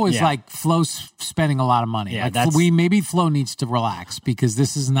Flo is Flo's spending a lot of money. Yeah, like, maybe Flo needs to relax because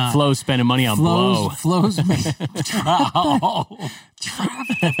this is not Flo's spending money on blow. Flo's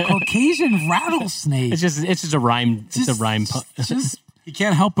Caucasian rattlesnake. It's just a rhyme. It's a rhyme. He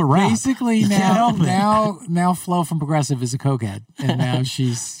can't help but rap. Basically, now Flo from Progressive is a cokehead, and now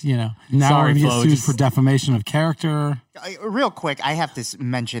she's now Sorry, we're going to Flo, get sued for defamation of character. Real quick, I have to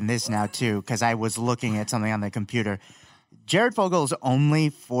mention this now too because I was looking at something on the computer. Jared Fogel's only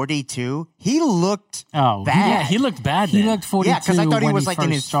 42. He looked bad. Yeah, he looked bad. He looked 42. Yeah, because I thought he was like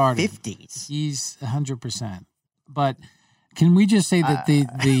in his started. 50s. He's 100%. But can we just say that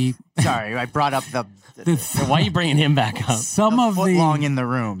the sorry, I brought up the why are you bringing him back up? Some of foot long in the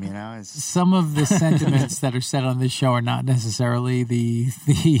room, some of the sentiments that are said on this show are not necessarily the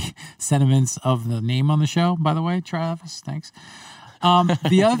sentiments of the name on the show. By the way, Travis, thanks.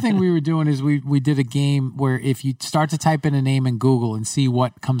 The other thing we were doing is we did a game where if you start to type in a name in Google and see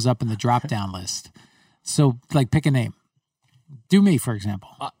what comes up in the drop down list. So like pick a name. Do me, for example.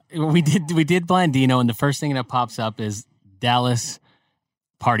 We did Blandino, and the first thing that pops up is Dallas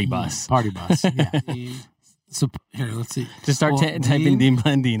Party Bus. Party Bus, yeah. So here, let's see. Just start typing Dean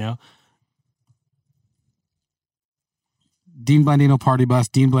Blandino. Dean Blandino Party Bus,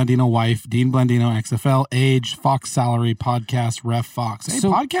 Dean Blandino Wife, Dean Blandino XFL, Age, Fox Salary, Podcast, Ref Fox. Hey,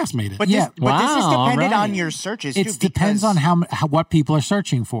 Podcast made it. But this is dependent on your searches too. It depends on how what people are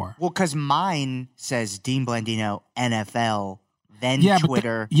searching for. Well, because mine says Dean Blandino NFL, then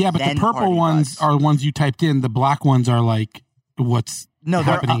Twitter. But the purple ones are ones you typed in. The black ones are like what's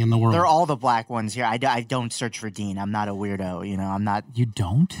happening in the world. They're all the black ones here. I don't search for Dean. I'm not a weirdo. I'm not. You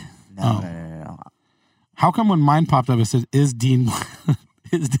don't? No. How come when mine popped up it said, is Dean...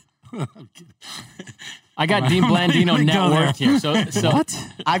 I got Dean Blandino net worth here. So what?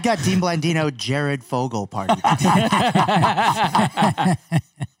 I've got Dean Blandino Jared Fogel Party.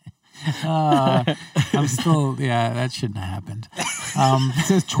 I'm still... Yeah, that shouldn't have happened. It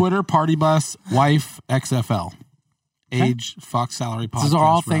says Twitter, Party Bus, Wife, XFL. Age, Fox Salary, Podcast. Those are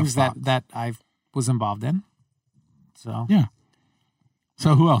all Ref, things Fox. that I was involved in. So... Yeah.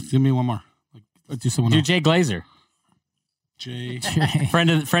 So who else? Give me one more. Do someone else. Jay Glazer. Jay. Friend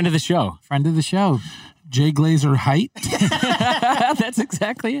of the show. Friend of the show. Jay Glazer height. That's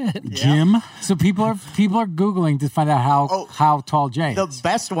exactly it. Jim. So people are Googling to find out how tall Jay is. The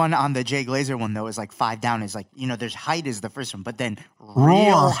best one on the Jay Glazer one though is like 5 down. Is like there's height is the first one, but then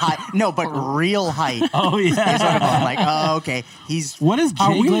real height. No, but real height. Oh yeah. Is what I'm like. Oh okay. What is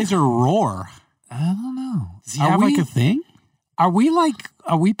Jay Glazer roar? I don't know. Does he have like a thing? Are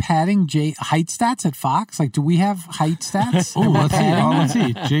we padding height stats at Fox? Like, do we have height stats? Let's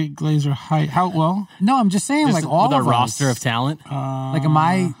see. Jay Glazer height. How well? No, I'm just saying, Just like all with of a roster us. of talent.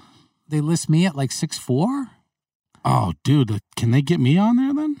 They list me at like 6'4"? Oh, dude, can they get me on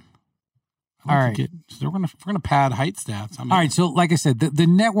there then? All right. We're gonna pad height stats. All right. So, like I said, the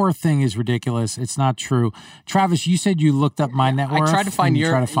net worth thing is ridiculous. It's not true. Travis, you said you looked up my net worth. I tried to find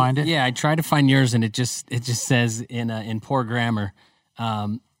Try to find it. Yeah, I tried to find yours, and it just says in poor grammar,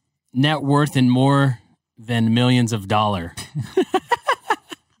 net worth in more than millions of dollars.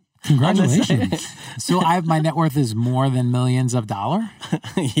 Congratulations. So my net worth is more than millions of dollars?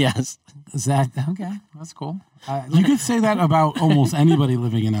 Yes. Is that okay? That's cool. You could say that about almost anybody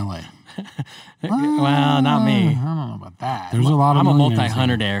living in LA. Well, not me. I don't know about that. There's a lot of I'm a millionaires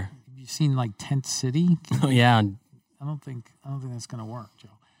multi-hundredaire. Have you seen like Tent City? Oh yeah. I don't think that's gonna work, Joe.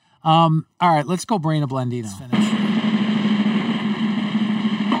 All right, let's go Brain of Blandino.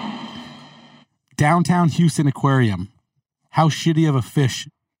 Downtown Houston Aquarium. How shitty of a fish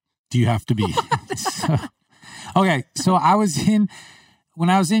do you have to be? Okay, so when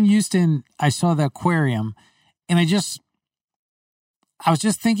I was in Houston, I saw the aquarium, and I just I was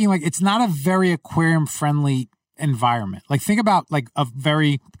just thinking, like, it's not a very aquarium friendly environment. Like, think about like a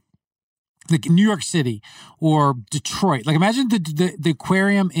very like New York City or Detroit. Like, imagine the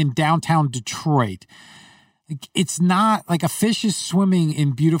aquarium in downtown Detroit. Like, it's not like a fish is swimming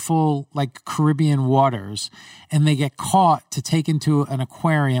in beautiful like Caribbean waters, and they get caught to take into an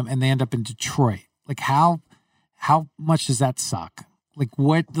aquarium, and they end up in Detroit. Like, how much does that suck? Like,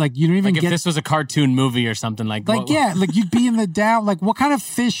 what? Like, you don't even like if this was a cartoon movie or something like yeah, like you'd be in the down. Like, what kind of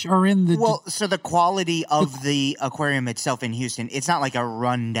fish are in the? Well, so the quality of the aquarium itself in Houston, it's not like a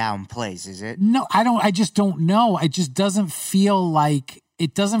rundown place, is it? No, I don't. I just don't know. It just doesn't feel like.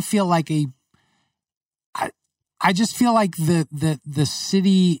 It doesn't feel like a. I just feel like the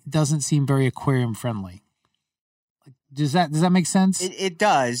city doesn't seem very aquarium friendly. Like, does that make sense? It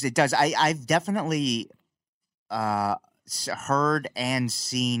does. It does. I've definitely heard and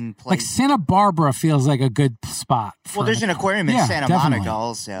seen places. Like Santa Barbara feels like a good spot. Well, there's an aquarium in Santa Monica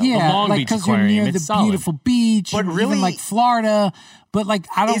also. Yeah, Long like Beach because you're Aquarium, near the it's solid. beautiful beach, But and really- even like Florida. But like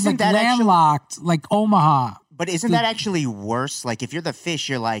I don't Isn't like that actually- landlocked, like Omaha. But isn't that actually worse? Like, if you're the fish,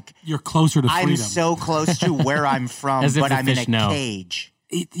 you're like, You're closer to freedom. I'm so close to where I'm from, As if but the I'm in fish a know. cage.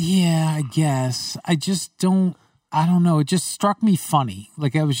 Yeah, I guess. I just don't. I don't know. It just struck me funny.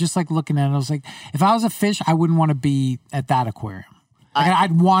 Like, I was just like looking at it. I was like, if I was a fish, I wouldn't want to be at that aquarium. Like,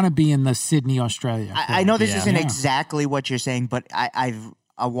 I'd want to be in the Sydney, Australia. I know this Yeah. isn't Yeah. exactly what you're saying, but I've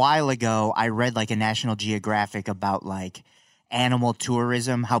a while ago I read like a National Geographic about like animal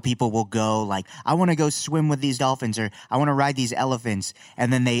tourism, how people will go like, I want to go swim with these dolphins, or I want to ride these elephants,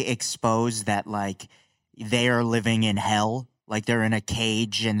 and then they expose that like they are living in hell, like they're in a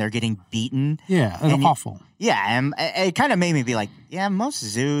cage and they're getting beaten. Yeah, it's And you- awful. Yeah, and it kind of made me be like, yeah, most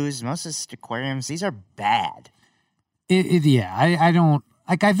zoos, most aquariums, these are bad. Yeah, I don't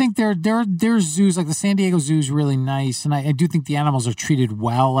like. I think there's zoos like the San Diego Zoo is really nice, and I do think the animals are treated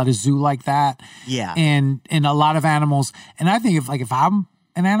well at a zoo like that. Yeah. and a lot of animals, and I think if I'm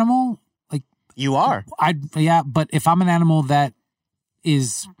an animal, like You are. but if I'm an animal that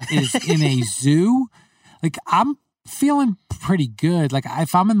is in a zoo, like I'm feeling pretty good. Like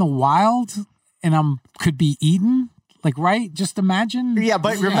if I'm in the wild and could be eaten, like right? Just imagine. Yeah,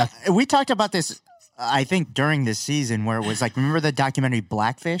 but remember, we talked about this, I think, during this season where it was like, remember the documentary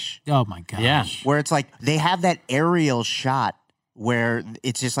Blackfish? Oh my gosh. Yeah. Where it's like they have that aerial shot where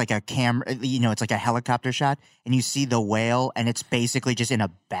it's just like a camera, you know, it's like a helicopter shot, and you see the whale, and it's basically just in a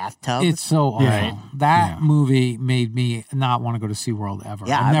bathtub. It's so awful. Right. That movie made me not want to go to SeaWorld ever.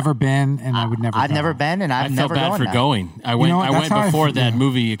 Yeah, I've never been, and I would never I've go. never been, and I I've felt never bad gone for now. going. I went. know what? I That's went how I before feel. that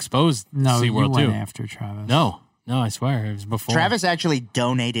movie exposed No, you SeaWorld went too. after Travis. No, I swear it was before. Travis actually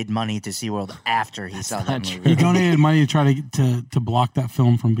donated money to SeaWorld after he saw that not movie. He donated money to try to block that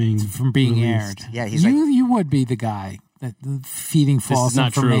film from being being released. aired. Yeah, he's you would be the guy that feeding false is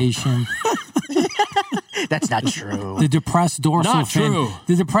not true. information. That's not true. The depressed dorsal Not fin. true.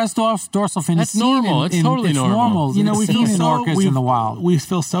 The depressed dorsal fin. That's is seen normal. It's totally it's normal. You know, we It's feel seen in so orcas in the wild. we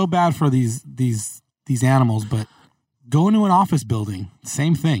feel so bad for these animals, but go into an office building,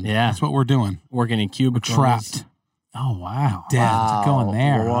 same thing. Yeah. That's what we're doing. Working in cubicles. Trapped. Oh wow, Dead. Wow. Going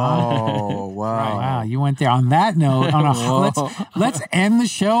there. Huh? Whoa, whoa. Wow, you went there. On that note, let's end the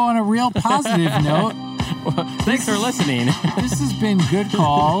show on a real positive note. Thanks for listening. This has been Good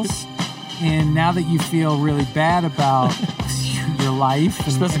Calls, and now that you feel really bad about your life, You're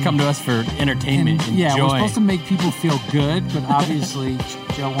supposed to come to us for entertainment and yeah, joy. we're supposed to make people feel good, but obviously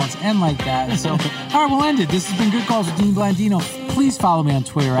Joe wants to end like that. So, all right, we'll end it. This has been Good Calls with Dean Blandino. Please follow me on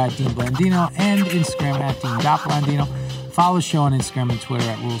Twitter at Dean Blandino and Instagram at Dean.Blandino. Follow the show on Instagram and Twitter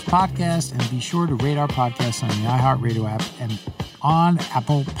at Rules Podcast, and be sure to rate our podcast on the iHeartRadio app and on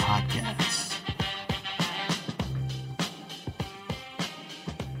Apple Podcasts.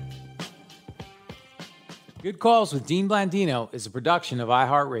 Good Calls with Dean Blandino is a production of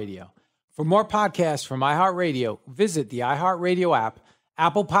iHeartRadio. For more podcasts from iHeartRadio, visit the iHeartRadio app,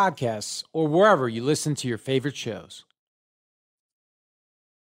 Apple Podcasts, or wherever you listen to your favorite shows.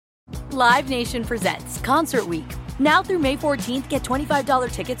 Live Nation presents Concert Week. Now through May 14th, get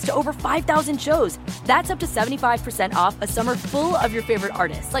 $25 tickets to over 5,000 shows. That's up to 75% off a summer full of your favorite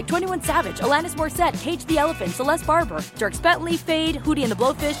artists like 21 Savage, Alanis Morissette, Cage the Elephant, Celeste Barber, Dierks Bentley, Fade, Hootie and the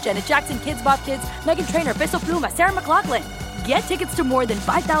Blowfish, Janet Jackson, Kids Bop Kids, Meghan Trainor, Peso Pluma, Sarah McLachlan. Get tickets to more than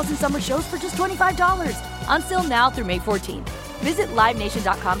 5,000 summer shows for just $25. Until now through May 14th. Visit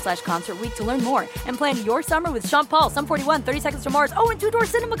LiveNation.com/Concert Week to learn more and plan your summer with Sean Paul, Sum 41, 30 Seconds to Mars, and Two Door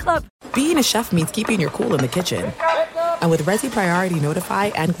Cinema Club. Being a chef means keeping your cool in the kitchen. And with Resi Priority Notify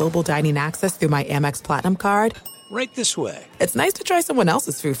and Global Dining Access through my Amex Platinum card, right this way. It's nice to try someone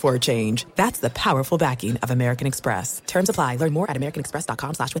else's food for a change. That's the powerful backing of American Express. Terms apply. Learn more at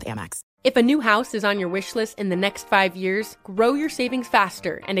americanexpress.com/withAmex. If a new house is on your wish list in the next 5 years, grow your savings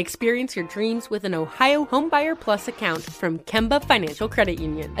faster and experience your dreams with an Ohio Homebuyer Plus account from Kemba Financial Credit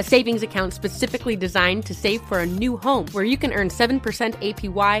Union. A savings account specifically designed to save for a new home, where you can earn 7%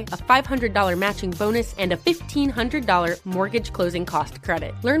 APY, a $500 matching bonus, and a $1,500 mortgage closing cost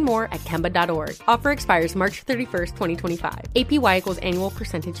credit. Learn more at Kemba.org. Offer expires March 31st, 2025. APY equals annual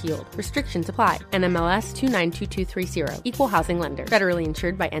percentage yield. Restrictions apply. NMLS 292230. Equal housing lender. Federally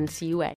insured by NCUA.